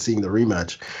wouldn't mind seeing the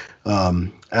rematch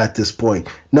at this point.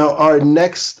 Now, our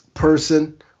next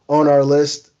person on our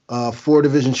list,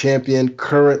 4-division champion,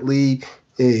 currently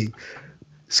a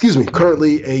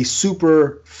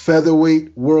super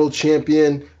featherweight world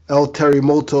champion, El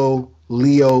Terremoto,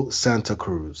 Leo Santa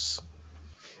Cruz.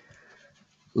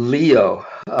 Leo.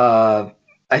 I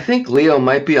think Leo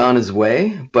might be on his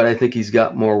way, but I think he's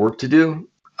got more work to do.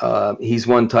 He's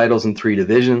won titles in 3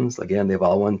 divisions. Again, they've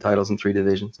all won titles in 3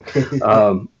 divisions.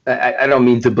 I don't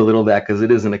mean to belittle that because it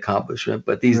is an accomplishment,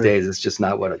 but these days it's just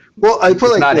not what.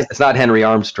 It's not Henry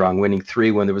Armstrong winning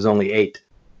 3 when there was only 8.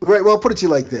 Right. Well, I'll put it to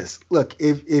you like this. Look,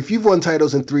 if you've won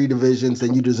titles in 3 divisions,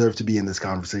 then you deserve to be in this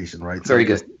conversation, right? Very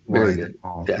good. Very good.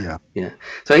 Yeah.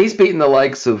 So he's beaten the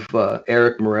likes of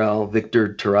Eric Morel,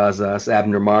 Victor Terrazas,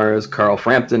 Abner Mares, Carl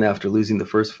Frampton after losing the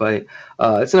first fight.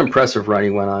 It's an impressive run he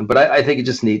went on, but I think he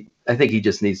just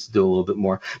needs to do a little bit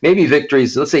more. Maybe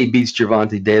victories. Let's say he beats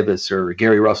Gervonta Davis or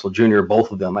Gary Russell Jr.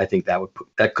 Both of them. I think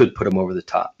that could put him over the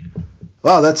top.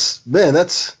 Wow,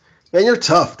 man, you're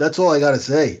tough. That's all I gotta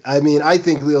say. I mean, I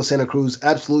think Leo Santa Cruz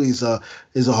absolutely is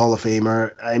a Hall of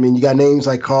Famer. I mean, you got names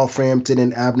like Carl Frampton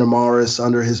and Abner Mares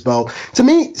under his belt. To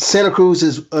me, Santa Cruz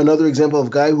is another example of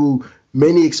a guy who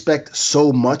many expect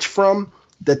so much from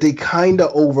that they kind of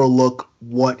overlook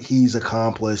what he's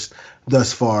accomplished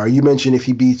thus far. You mentioned if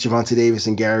he beats Gervonta Davis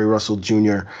and Gary Russell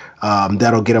Jr.,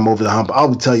 that'll get him over the hump.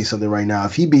 I'll tell you something right now.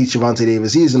 If he beats Gervonta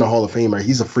Davis, he's in the Hall of Famer.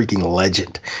 He's a freaking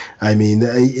legend. I mean,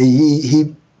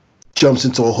 he jumps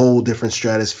into a whole different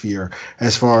stratosphere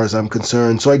as far as I'm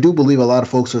concerned. So I do believe a lot of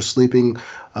folks are sleeping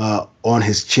on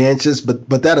his chances.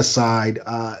 But that aside,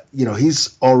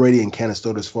 he's already in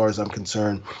Canastota as far as I'm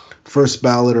concerned, first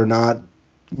ballot or not.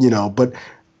 But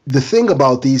the thing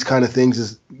about these kind of things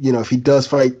is, if he does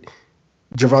fight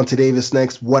Gervonta Davis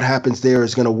next, what happens there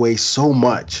is going to weigh so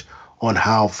much on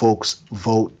how folks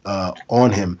vote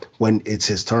on him when it's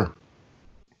his turn.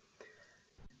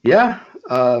 Yeah.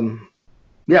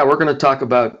 Yeah, we're going to talk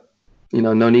about,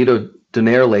 Nonito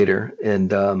Donaire later,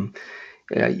 and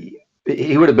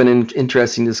he would have been an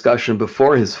interesting discussion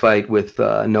before his fight with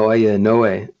Naoya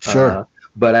Inoue. Sure.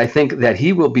 But I think that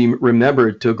he will be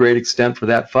remembered to a great extent for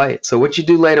that fight. So what you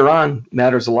do later on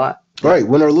matters a lot. Right,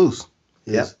 win or lose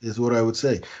is what I would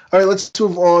say. All right, let's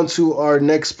move on to our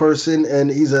next person, and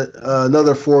he's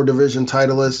another 4-division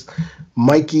titleist,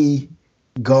 Mikey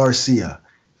Garcia.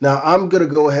 Now, I'm going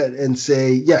to go ahead and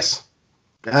say yes.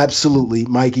 Absolutely,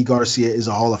 Mikey Garcia is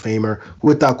a Hall of Famer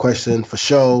without question, for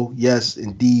show. Yes,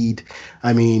 indeed.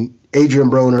 I mean, Adrian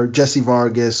Broner, Jesse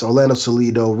Vargas, Orlando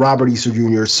Salido, Robert Easter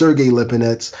Jr., Sergey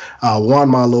Lipinets,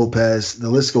 Juanma Lopez. The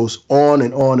list goes on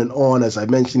and on and on. As I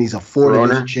mentioned, he's a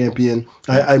 4-division champion.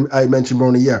 I mentioned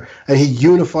Broner, yeah. And he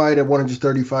unified at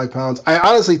 135 pounds. I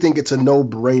honestly think it's a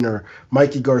no-brainer.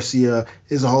 Mikey Garcia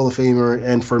is a Hall of Famer,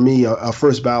 and for me, a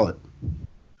first ballot.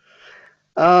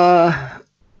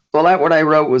 Well, what I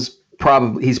wrote was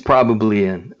he's probably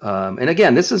in. And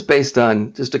again, this is based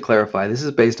on, just to clarify, this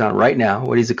is based on right now,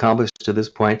 what he's accomplished to this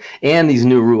point, and these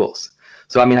new rules.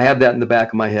 So, I mean, I have that in the back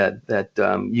of my head, that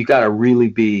you got to really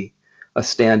be a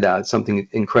standout, something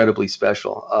incredibly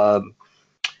special.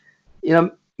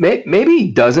 Maybe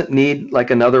he doesn't need like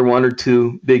another 1 or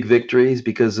 2 big victories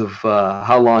because of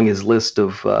how long his list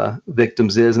of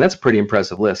victims is. And that's a pretty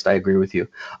impressive list. I agree with you.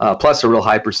 Plus a real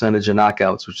high percentage of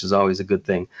knockouts, which is always a good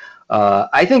thing.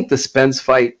 I think the Spence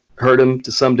fight hurt him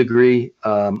to some degree.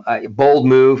 Bold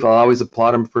move. I'll always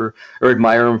applaud him or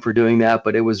admire him for doing that,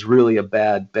 but it was really a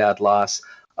bad loss.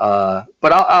 But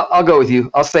I'll go with you.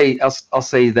 I'll say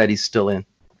that he's still in.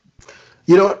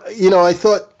 I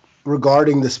thought,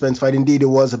 regarding the Spence fight, indeed, it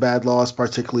was a bad loss,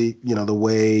 particularly, the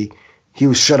way he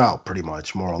was shut out pretty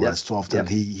much, more or less. 12-10.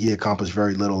 He accomplished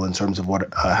very little in terms of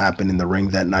what happened in the ring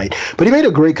that night. But he made a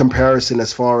great comparison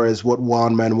as far as what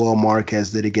Juan Manuel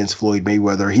Marquez did against Floyd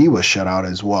Mayweather. He was shut out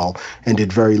as well and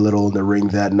did very little in the ring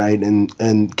that night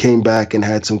and came back and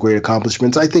had some great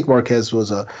accomplishments. I think Marquez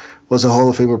was a Hall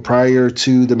of Famer prior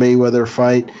to the Mayweather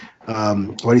fight.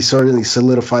 But he certainly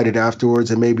solidified it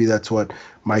afterwards, and maybe that's what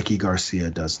Mikey Garcia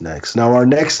does next. Now, our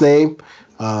next name,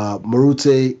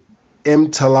 Marute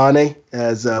Mtalane,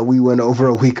 as we went over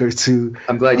a week or two.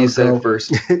 I'm glad you said it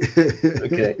first.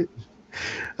 Okay.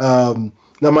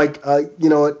 Now, Mike, you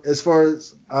know what? As far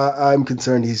as I'm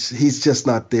concerned, he's just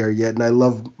not there yet. And I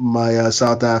love my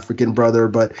South African brother,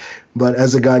 but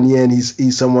as a Ghanaian,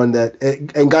 he's someone that,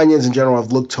 and Ghanaians in general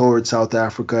have looked towards South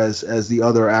Africa as the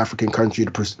other African country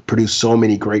to produce so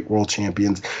many great world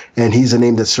champions. And he's a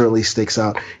name that certainly sticks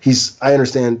out. I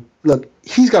understand. Look,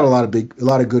 he's got a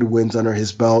lot of good wins under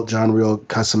his belt. John Rio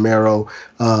Casimero,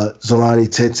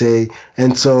 Zolani Tete,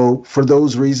 and so for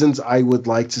those reasons, I would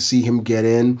like to see him get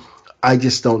in. I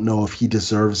just don't know if he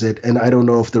deserves it, and I don't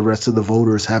know if the rest of the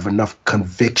voters have enough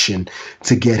conviction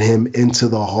to get him into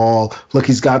the Hall. Look,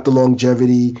 he's got the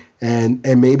longevity, and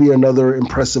maybe another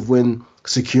impressive win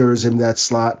secures him that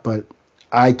slot, but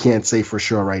I can't say for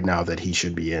sure right now that he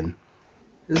should be in.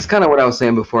 This is kind of what I was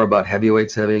saying before about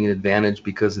heavyweights having an advantage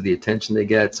because of the attention they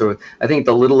get. So I think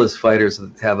the littlest fighters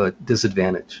have a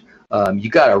disadvantage. You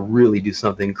got to really do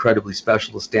something incredibly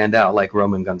special to stand out, like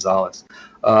Roman Gonzalez.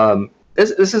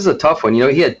 This is a tough one. You know,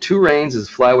 he had 2 reigns as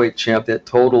flyweight champ that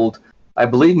totaled, I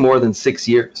believe, more than 6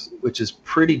 years, which is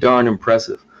pretty darn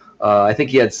impressive. I think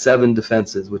he had 7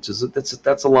 defenses, which is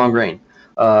that's a long reign.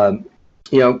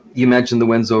 You mentioned the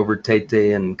wins over Tate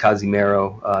and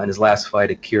Casimero in his last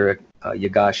fight, Akira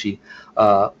Yagashi.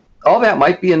 All that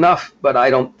might be enough, but I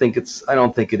don't think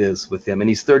it is with him. And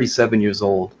he's 37 years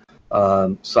old,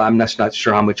 so I'm not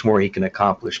sure how much more he can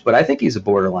accomplish. But I think he's a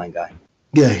borderline guy.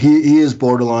 Yeah, he is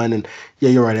borderline, and yeah,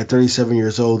 you're right. At 37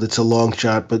 years old, it's a long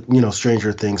shot, but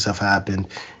stranger things have happened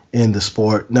in the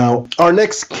sport. Now, our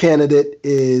next candidate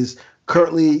is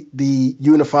currently the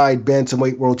unified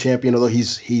bantamweight world champion, although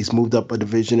he's moved up a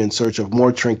division in search of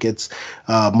more trinkets,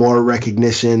 more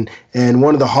recognition, and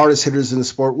one of the hardest hitters in the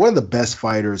sport, one of the best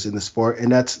fighters in the sport, and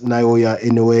that's Naoya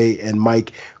Inoue. And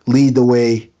Mike, lead the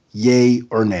way, yay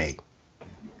or nay?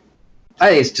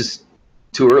 I think it's just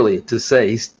too early to say.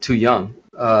 He's too young.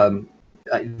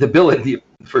 The ability,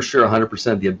 for sure,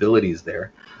 100% the ability is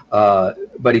there,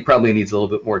 but he probably needs a little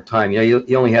bit more time.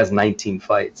 He only has 19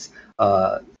 fights.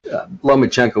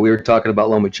 Lomachenko, we were talking about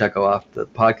Lomachenko off the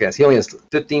podcast. He only has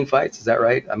 15 fights. Is that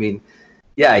right? I mean,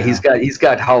 yeah. he's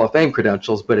got Hall of Fame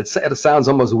credentials, but it sounds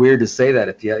almost weird to say that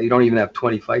if you don't even have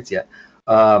 20 fights yet.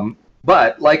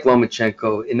 But like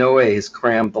Lomachenko, Inoue has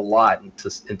crammed a lot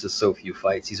into so few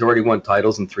fights. He's already won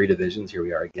titles in 3 divisions. Here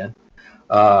we are again.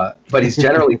 But he's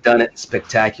generally done it in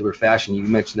spectacular fashion. You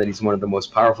mentioned that he's one of the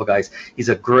most powerful guys. He's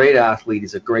a great athlete.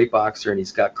 He's a great boxer, and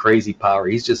he's got crazy power.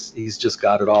 He's just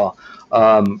got it all.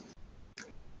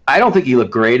 I don't think he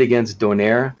looked great against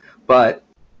Donaire, but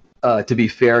to be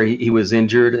fair, he was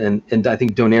injured, and I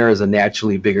think Donaire is a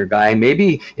naturally bigger guy.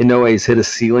 Maybe Inoue's hit a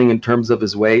ceiling in terms of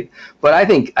his weight, but I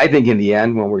think in the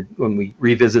end, when we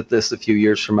revisit this a few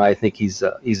years from now, I think he's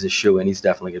a shoo-in. He's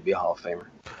definitely going to be a Hall of Famer.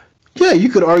 Yeah, you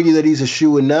could argue that he's a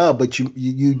shoo-in now, but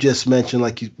you just mentioned,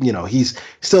 like, he's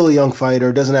still a young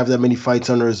fighter, doesn't have that many fights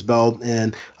under his belt,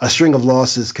 and a string of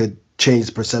losses could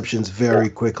change perceptions very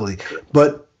quickly.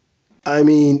 But I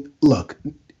mean, look,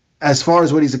 as far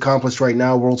as what he's accomplished right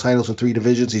now, world titles in 3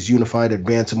 divisions, he's unified at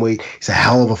bantamweight. He's a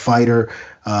hell of a fighter.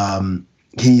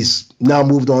 He's now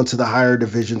moved on to the higher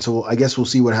division, so I guess we'll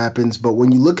see what happens. But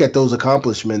when you look at those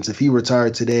accomplishments, if he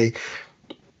retired today,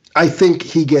 I think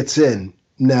he gets in.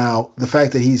 Now, the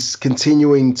fact that he's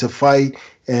continuing to fight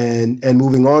and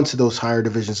moving on to those higher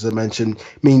divisions, as I mentioned,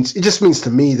 means to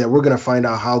me that we're going to find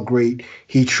out how great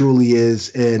he truly is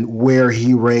and where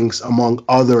he ranks among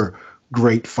other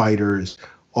great fighters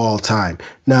all time.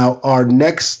 Now, our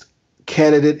next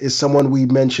candidate is someone we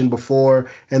mentioned before,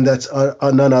 and that's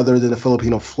none other than the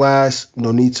Filipino Flash,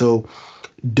 Nonito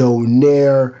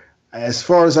Donaire. As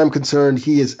far as I'm concerned,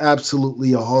 he is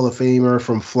absolutely a Hall of Famer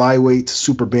from flyweight to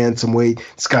super bantamweight.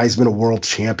 This guy's been a world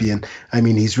champion. I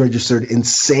mean, he's registered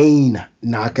insane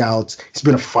knockouts. He's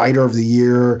been a fighter of the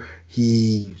year.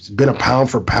 He's been a pound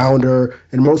for pounder.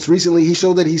 And most recently, he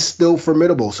showed that he's still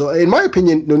formidable. So in my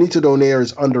opinion, Nonito Donaire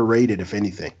is underrated, if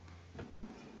anything.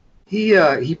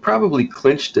 He probably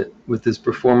clinched it with his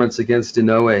performance against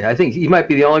Inoue. I think he might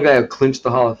be the only guy who clinched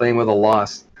the Hall of Fame with a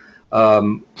loss.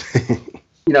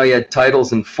 He had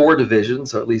titles in 4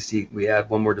 divisions, or at least we had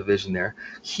one more division there.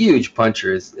 Huge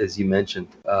puncher, as you mentioned,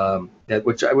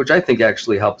 which I think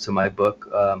actually helps in my book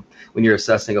when you're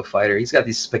assessing a fighter. He's got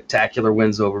these spectacular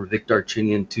wins over Victor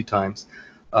Chinian 2 times,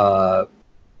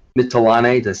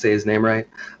 Mitolane, did I say his name right?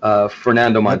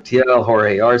 Fernando Montiel,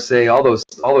 Jorge Arce, all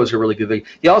those are really good.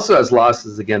 He also has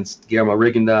losses against Guillermo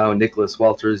Rigondeaux, Nicholas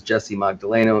Walters, Jesse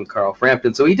Magdaleno, and Carl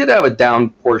Frampton. So he did have a down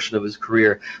portion of his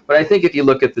career. But I think if you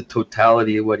look at the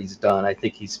totality of what he's done, I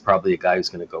think he's probably a guy who's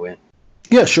going to go in.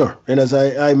 Yeah, sure. And as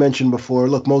I mentioned before,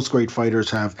 look, most great fighters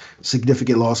have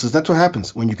significant losses. That's what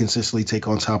happens when you consistently take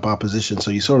on top opposition.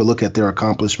 So you sort of look at their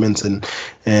accomplishments, and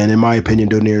in my opinion,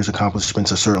 Donaire's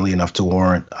accomplishments are certainly enough to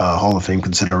warrant Hall of Fame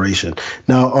consideration.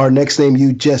 Now, our next name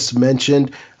you just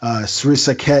mentioned,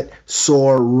 Srisaket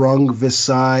Sor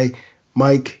Rungvisai.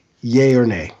 Mike, yay or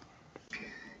nay?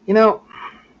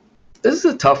 This is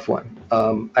a tough one.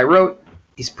 I wrote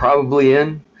he's probably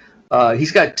in.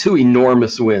 He's got 2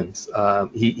 enormous wins.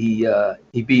 He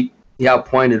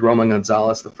outpointed Roman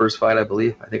Gonzalez the first fight, I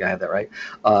believe. I think I had that right.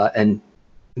 And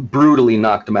brutally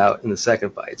knocked him out in the second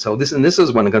fight. So this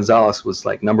is when Gonzalez was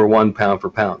like #1 pound for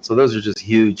pound. So those are just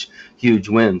huge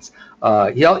wins.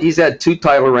 He's had 2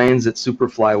 title reigns at super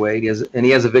flyweight. He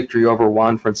has a victory over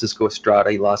Juan Francisco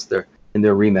Estrada. He lost in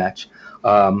their rematch.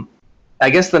 I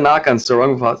guess the knock on Sor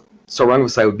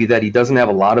Rungvisai would be that he doesn't have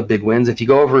a lot of big wins. If you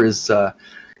go over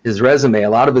his resume, a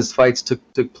lot of his fights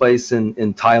took place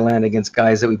in Thailand against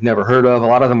guys that we've never heard of. A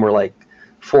lot of them were like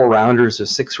 4-rounders or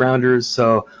 6-rounders.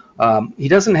 So he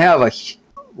doesn't have a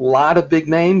lot of big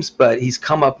names, but he's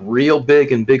come up real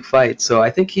big in big fights. So I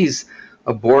think he's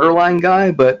a borderline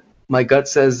guy, but my gut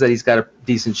says that he's got a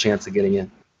decent chance of getting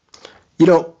in. You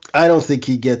know, I don't think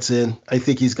he gets in. I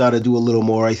think he's got to do a little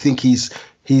more. I think he's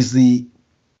the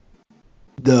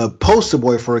poster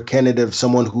boy for a candidate of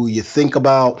someone who you think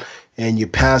about and you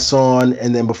pass on,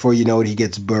 and then before you know it, he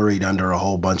gets buried under a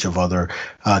whole bunch of other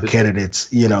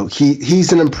candidates. You know,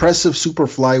 he's an impressive super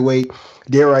flyweight,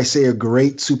 dare I say a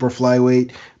great super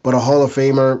flyweight, but a Hall of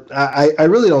Famer, I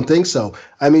really don't think so.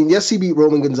 I mean, yes, he beat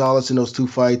Roman Gonzalez in those 2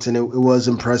 fights, and it was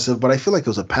impressive, but I feel like it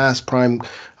was a past prime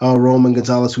Roman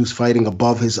Gonzalez who's fighting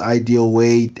above his ideal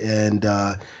weight. And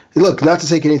look, not to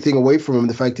take anything away from him,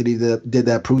 the fact that he did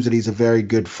that proves that he's a very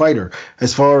good fighter.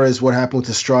 As far as what happened with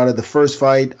Estrada, the first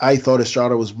fight, I thought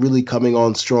Estrada was really coming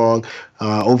on strong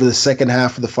over the second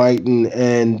half of the fight,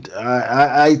 and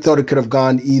I thought it could have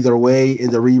gone either way.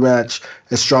 In the rematch,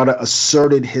 Estrada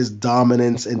asserted his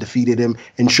dominance and defeated him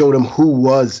and showed him who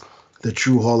was the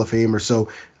true Hall of Famer. So,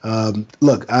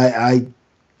 look,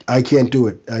 I can't do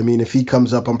it. I mean, if he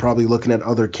comes up, I'm probably looking at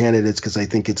other candidates because I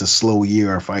think it's a slow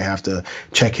year if I have to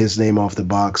check his name off the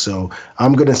box. So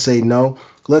I'm going to say no.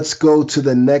 Let's go to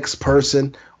the next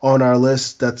person on our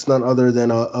list. That's none other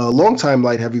than a longtime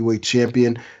light heavyweight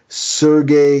champion,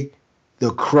 Sergey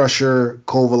the Crusher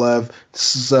Kovalev.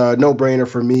 This is a no-brainer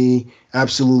for me.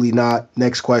 Absolutely not.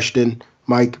 Next question.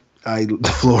 Mike,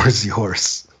 the floor is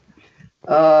yours.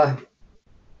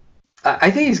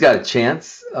 I think he's got a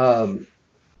chance.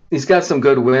 He's got some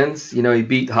good wins. You know, he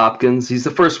beat Hopkins. He's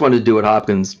the first one to do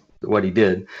what he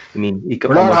did. I mean,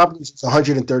 Bernard Hopkins is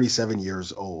 137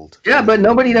 years old. Yeah, but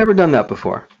nobody had ever done that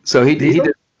before. So he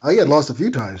did. He had lost a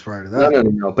few times prior to that.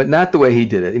 No, but not the way he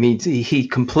did it. I mean, he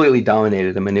completely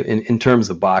dominated him in terms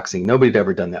of boxing. Nobody had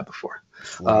ever done that before.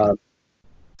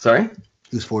 Sorry?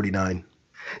 He was 49.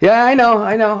 Yeah, I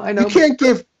know. You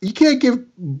can't give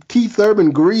Keith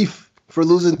Urban grief for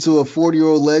losing to a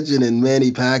 40-year-old legend in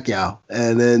Manny Pacquiao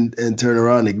and turn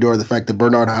around and ignore the fact that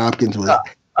Bernard Hopkins was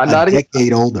a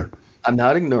decade older. I'm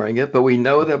not ignoring it, but we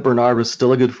know that Bernard was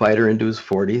still a good fighter into his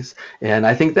 40s, and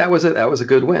I think that was a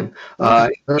good win.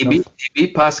 He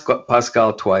beat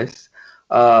Pascal twice.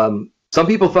 Some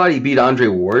people thought he beat Andre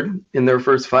Ward in their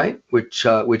first fight, which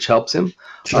helps him.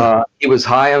 Sure. He was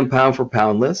high on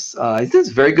pound-for-pound lists. He's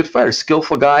a very good fighter,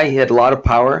 skillful guy. He had a lot of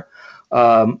power.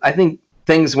 I think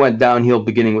things went downhill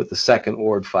beginning with the second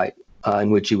Ward fight,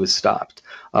 in which he was stopped.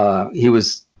 He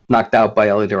was knocked out by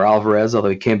Eleider Alvarez, although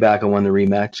he came back and won the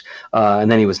rematch.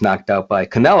 And then he was knocked out by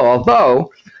Canelo,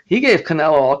 although he gave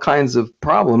Canelo all kinds of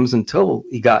problems until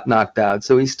he got knocked out.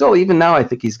 So he's still, even now, I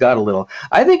think he's got a little.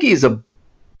 I think he's a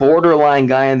borderline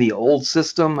guy in the old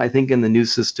system. I think in the new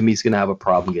system, he's going to have a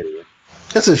problem getting in.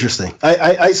 That's interesting.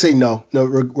 I say no,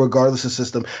 regardless of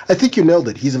system. I think you nailed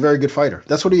it. He's a very good fighter.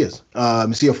 That's what he is.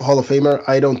 Is he a Hall of Famer?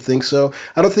 I don't think so.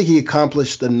 I don't think he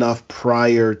accomplished enough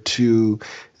prior to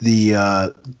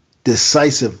the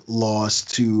decisive loss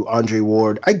to Andre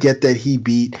Ward. I get that he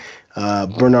beat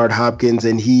Bernard Hopkins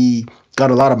and he got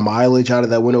a lot of mileage out of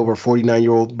that win over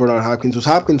 49-year-old Bernard Hopkins. Was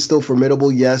Hopkins still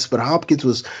formidable? Yes, but Hopkins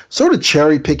was sort of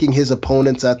cherry-picking his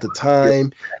opponents at the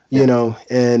time,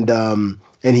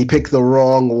 and he picked the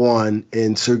wrong one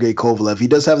in Sergey Kovalev. He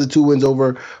does have the 2 wins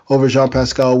over Jean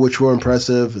Pascal, which were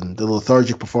impressive, and the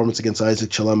lethargic performance against Isaac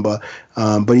Chilemba.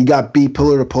 But he got beat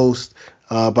pillar to post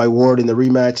by Ward in the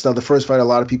rematch. Now, the first fight, a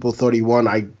lot of people thought he won.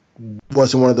 I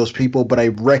wasn't one of those people, but I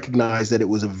recognized that it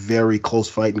was a very close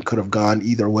fight and could have gone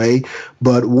either way.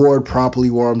 But Ward properly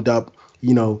warmed up,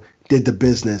 did the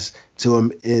business to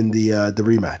him in the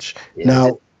rematch.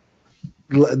 Yeah.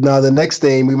 Now the next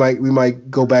name we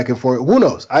might go back and forth. Who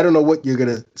knows? I don't know what you're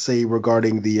gonna say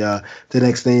regarding the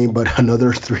next name, but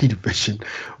another 3-division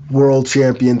world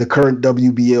champion, the current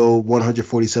WBO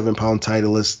 147-pound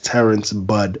titleist Terrence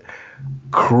Bud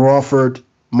Crawford.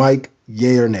 Mike,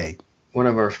 yay or nay? One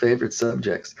of our favorite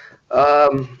subjects.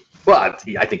 Well,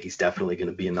 I think he's definitely going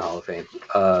to be in the Hall of Fame.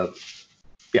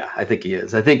 Yeah, I think he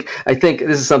is. I think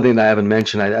this is something that I haven't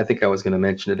mentioned. I think I was going to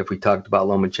mention it if we talked about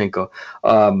Lomachenko.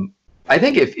 I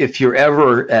think if you're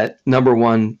ever at number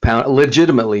 1 pound,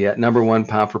 legitimately at number 1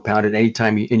 pound for pound at any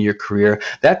time in your career,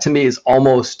 that to me is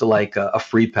almost like a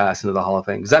free pass into the Hall of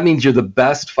Fame. Because that means you're the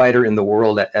best fighter in the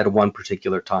world at one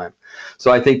particular time.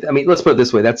 So I mean, let's put it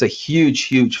this way. That's a huge,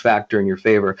 huge factor in your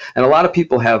favor. And a lot of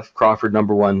people have Crawford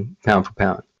number 1 pound for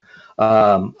pound.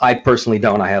 I personally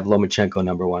don't. I have Lomachenko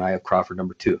number 1. I have Crawford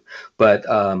number 2. But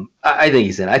I think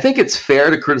he's in. I think it's fair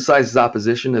to criticize his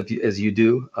opposition as you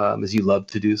do, as you love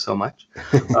to do so much.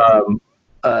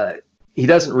 He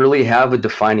doesn't really have a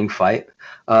defining fight,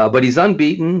 but he's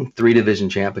unbeaten, 3-division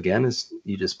champ again, as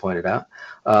you just pointed out.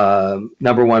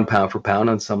 Number 1 pound for pound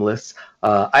on some lists.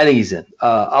 I think he's in.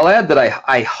 I'll add that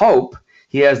I hope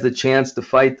he has the chance to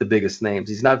fight the biggest names.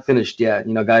 He's not finished yet.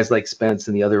 You know, guys like Spence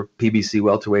and the other PBC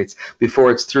welterweights,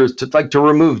 before it's through, to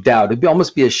remove doubt. It'd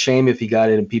almost be a shame if he got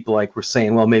it and people like were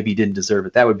saying, well, maybe he didn't deserve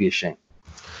it. That would be a shame.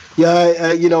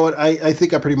 Yeah, you know what? I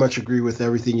think I pretty much agree with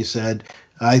everything you said.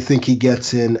 I think he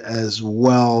gets in as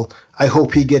well. I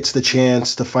hope he gets the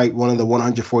chance to fight one of the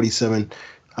 147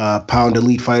 pound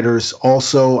elite fighters.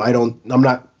 Also, I'm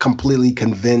not completely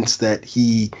convinced that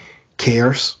he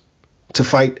cares to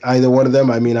fight either one of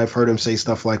them. I mean, I've heard him say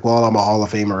stuff like, well, I'm a Hall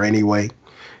of Famer anyway.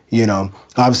 You know,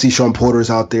 obviously Sean Porter's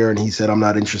out there and he said, I'm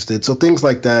not interested. So things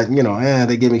like that, you know,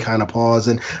 they give me kind of pause.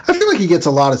 And I feel like he gets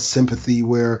a lot of sympathy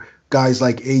where guys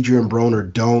like Adrian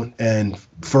Broner don't. And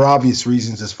for obvious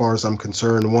reasons, as far as I'm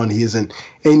concerned, one, he isn't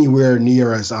anywhere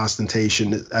near as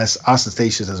ostentatious as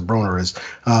Broner is.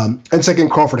 And second,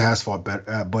 Crawford has fought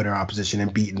better opposition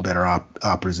and beaten better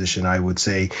opposition, I would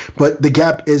say. But the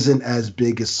gap isn't as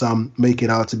big as some make it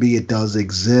out to be. It does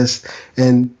exist.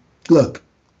 And look,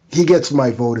 he gets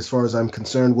my vote as far as I'm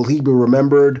concerned. Will he be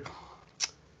remembered?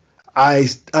 I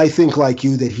think like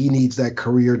you that he needs that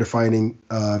career-defining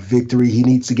victory. He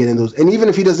needs to get in those. And even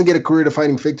if he doesn't get a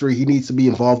career-defining victory, he needs to be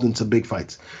involved in some big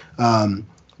fights.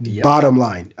 Bottom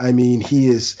line, I mean, he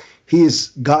has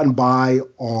gotten by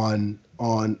on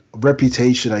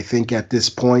reputation, I think, at this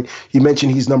point. You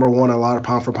mentioned he's number one on a lot of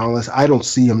pound-for-pound lists. I don't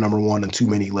see him number one on too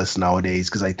many lists nowadays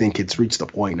because I think it's reached the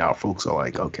point now folks are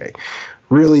like, okay,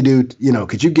 really, dude, you know,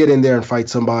 could you get in there and fight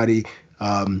somebody?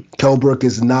 Kell Brook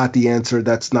is not the answer.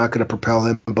 That's not going to propel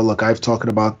him. But look, I've talked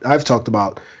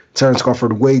about Terence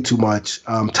Crawford way too much.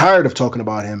 I'm tired of talking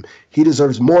about him. He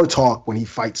deserves more talk when he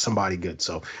fights somebody good.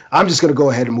 So I'm just going to go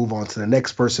ahead and move on to the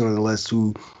next person on the list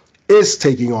who is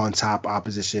taking on top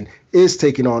opposition, is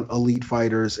taking on elite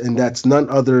fighters, and that's none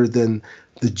other than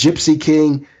the Gypsy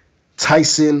King,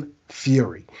 Tyson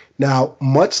Fury. Now,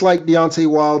 much like Deontay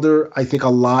Wilder, I think a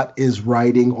lot is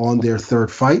riding on their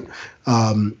third fight.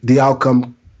 The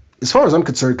outcome, as far as I'm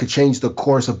concerned, could change the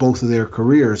course of both of their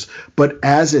careers. But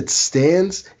as it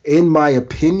stands, in my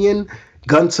opinion,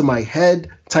 gun to my head,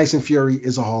 Tyson Fury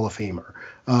is a Hall of Famer.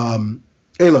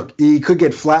 Hey, look, he could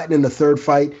get flattened in the third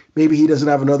fight. Maybe he doesn't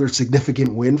have another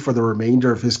significant win for the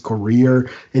remainder of his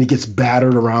career, and he gets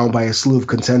battered around by a slew of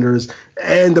contenders,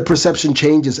 and the perception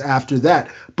changes after that.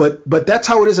 But that's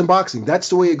how it is in boxing. That's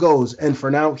the way it goes. And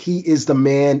for now, he is the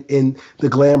man in the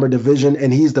glamour division,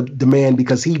 and he's the man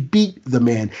because he beat the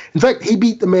man. In fact, he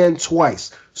beat the man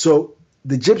twice. So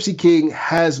the Gypsy King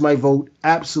has my vote.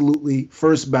 Absolutely,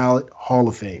 first ballot, Hall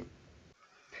of Fame.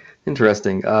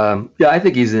 Interesting. Yeah, I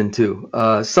think he's in too.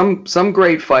 Some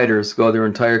great fighters go their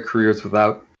entire careers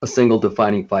without a single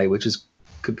defining fight, which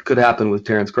could happen with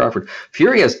Terence Crawford.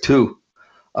 Fury has two.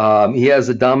 He has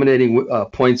a dominating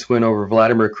points win over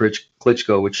Vladimir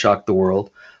Klitschko, which shocked the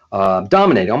world.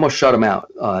 Dominating, almost shut him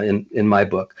out in my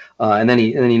book. And then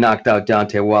he knocked out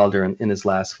Deontay Wilder in his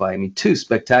last fight. I mean, two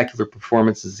spectacular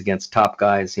performances against top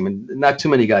guys. I mean, not too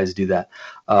many guys do that.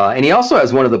 And he also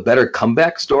has one of the better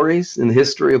comeback stories in the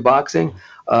history of boxing.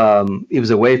 He was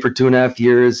away for 2.5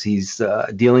 years. He's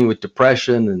dealing with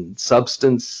depression and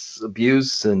substance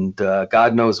abuse and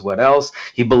God knows what else.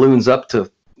 He balloons up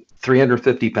to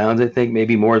 350 pounds, I think,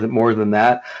 maybe more than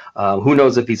that. Who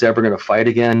knows if he's ever going to fight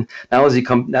again? Not only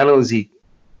does he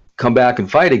come back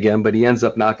and fight again, but he ends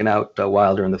up knocking out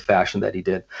Wilder in the fashion that he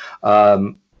did.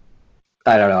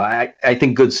 I don't know. I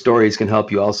think good stories can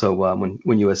help you also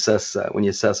when you assess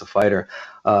a fighter.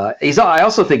 I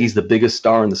also think he's the biggest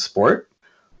star in the sport.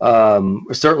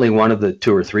 Certainly one of the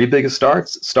 2 or 3 biggest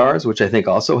stars, which I think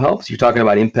also helps. You're talking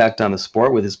about impact on the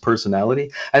sport with his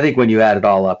personality. I think when you add it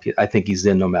all up, I think he's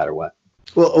in no matter what.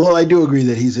 Well, I do agree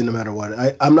that he's in no matter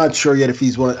what. I'm not sure yet if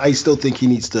he's one. I still think he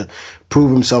needs to prove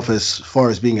himself as far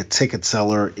as being a ticket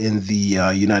seller in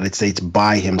the United States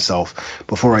by himself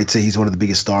before I'd say he's one of the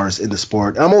biggest stars in the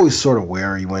sport. I'm always sort of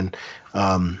wary when,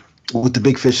 with the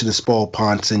big fish in the small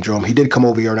pond syndrome, he did come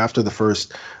over here, and after the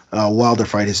first Wilder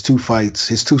fight, his 2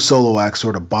 solo acts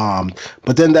sort of bombed.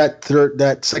 But then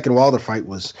that second Wilder fight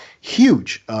was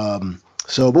huge.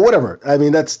 But whatever. I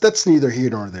mean, that's neither here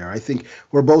nor there. I think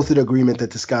we're both in agreement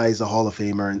that this guy is a Hall of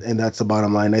Famer, and that's the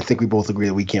bottom line. I think we both agree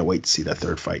that we can't wait to see that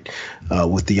third fight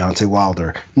with Deontay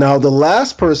Wilder. Now, the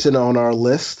last person on our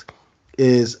list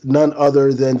is none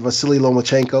other than Vasily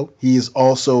Lomachenko. He is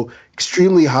also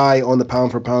extremely high on the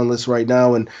pound-for-pound list right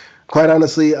now, and quite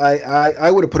honestly, I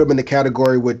would have put him in the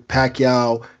category with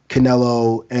Pacquiao,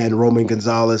 Canelo and Roman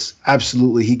Gonzalez.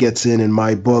 Absolutely, he gets in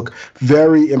my book.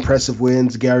 Very impressive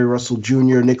wins. Gary Russell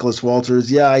Jr., Nicholas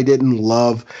Walters. Yeah, I didn't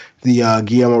love the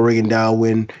Guillermo Rigondeaux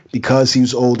win because he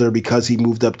was older, because he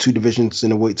moved up 2 divisions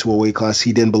to a weight class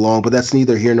he didn't belong. But that's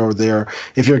neither here nor there.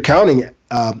 If you're counting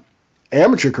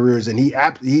amateur careers, and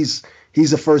he's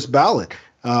a first ballot.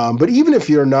 But even if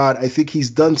you're not, I think he's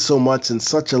done so much in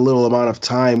such a little amount of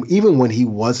time. Even when he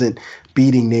wasn't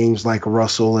beating names like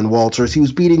Russell and Walters, he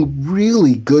was beating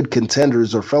really good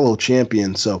contenders or fellow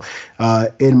champions. So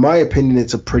in my opinion,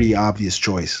 it's a pretty obvious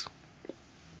choice.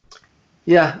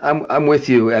 Yeah, I'm with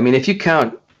you. I mean, if you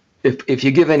count, if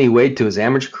you give any weight to his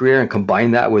amateur career and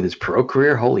combine that with his pro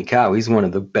career, holy cow, he's one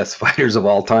of the best fighters of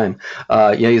all time.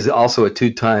 He's also a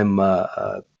 2-time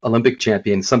Olympic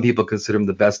champion. Some people consider him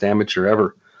the best amateur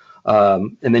ever.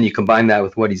 And then you combine that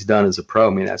with what he's done as a pro. I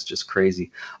mean, that's just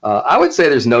crazy. I would say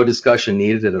there's no discussion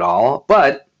needed at all,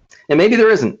 and maybe there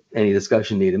isn't any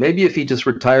discussion needed. Maybe if he just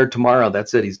retired tomorrow,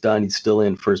 that's it. He's done. He's still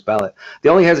in first ballot. The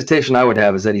only hesitation I would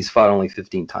have is that he's fought only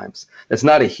 15 times. That's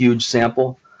not a huge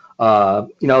sample.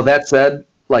 That said,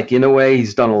 like in a way,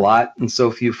 he's done a lot in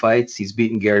so few fights. He's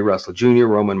beaten Gary Russell Jr.,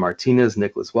 Roman Martinez,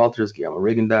 Nicholas Walters, Guillermo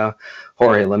Rigondeaux,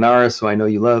 Jorge Linares, who I know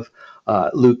you love,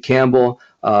 Luke Campbell.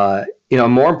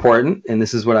 More important, and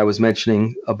this is what I was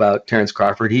mentioning about Terrence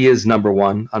Crawford, he is number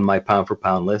 1 on my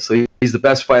pound-for-pound list. So he's the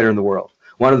best fighter in the world,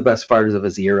 one of the best fighters of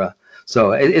his era.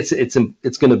 So it's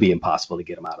going to be impossible to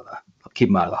keep him out of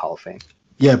the Hall of Fame.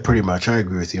 Yeah, pretty much. I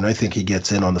agree with you, and I think he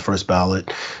gets in on the first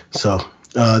ballot. So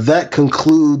that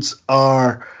concludes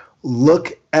our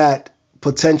look at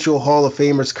potential Hall of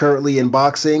Famers currently in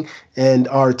boxing and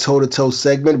our toe-to-toe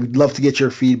segment. We'd love to get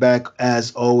your feedback,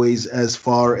 as always, as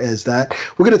far as that.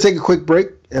 We're going to take a quick break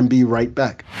and be right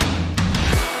back.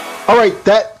 All right,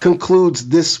 that concludes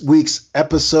this week's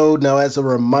episode. Now, as a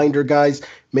reminder, guys,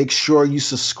 make sure you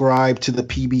subscribe to the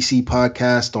PBC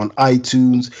podcast on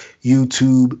iTunes,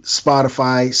 YouTube,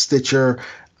 Spotify, Stitcher.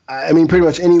 I mean, pretty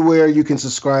much anywhere you can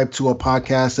subscribe to a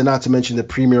podcast, and not to mention the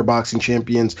Premier Boxing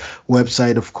Champions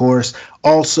website, of course.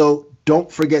 Also,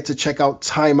 don't forget to check out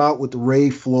Time Out with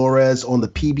Ray Flores on the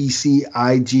PBC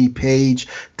IG page.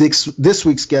 This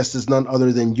week's guest is none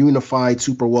other than unified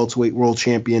super welterweight world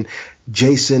champion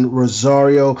Jason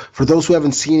Rosario. For those who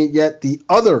haven't seen it yet, the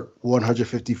other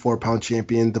 154-pound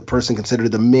champion, the person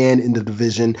considered the man in the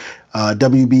division,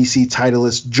 WBC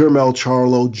titleist Jermell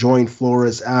Charlo, joined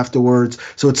Flores afterwards.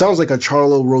 So it sounds like a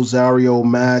Charlo-Rosario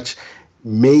match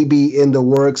may be in the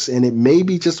works, and it may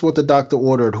be just what the doctor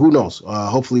ordered. Who knows?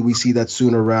 Hopefully we see that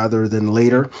sooner rather than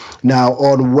later. Now,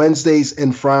 on Wednesdays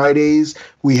and Fridays,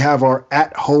 we have our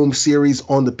at-home series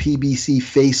on the PBC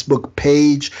Facebook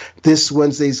page. This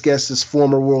Wednesday's guest is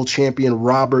former world champion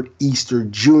Robert Easter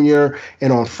Jr.,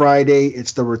 and on Friday,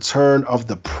 it's the return of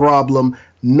the problem,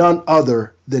 none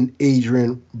other than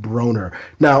Adrian Broner.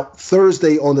 Now,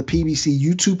 Thursday on the PBC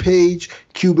YouTube page,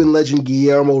 Cuban legend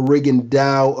Guillermo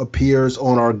Rigondeaux appears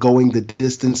on our Going the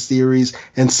Distance series.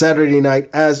 And Saturday night,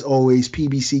 as always,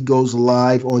 PBC goes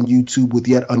live on YouTube with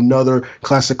yet another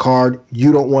classic card.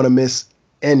 You don't want to miss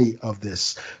any of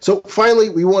this. So finally,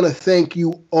 we want to thank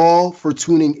you all for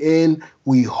tuning in.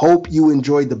 We hope you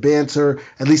enjoyed the banter,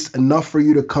 at least enough for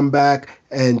you to come back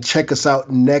and check us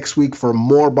out next week for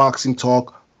more boxing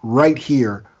talk right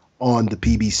here on the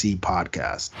PBC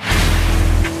podcast.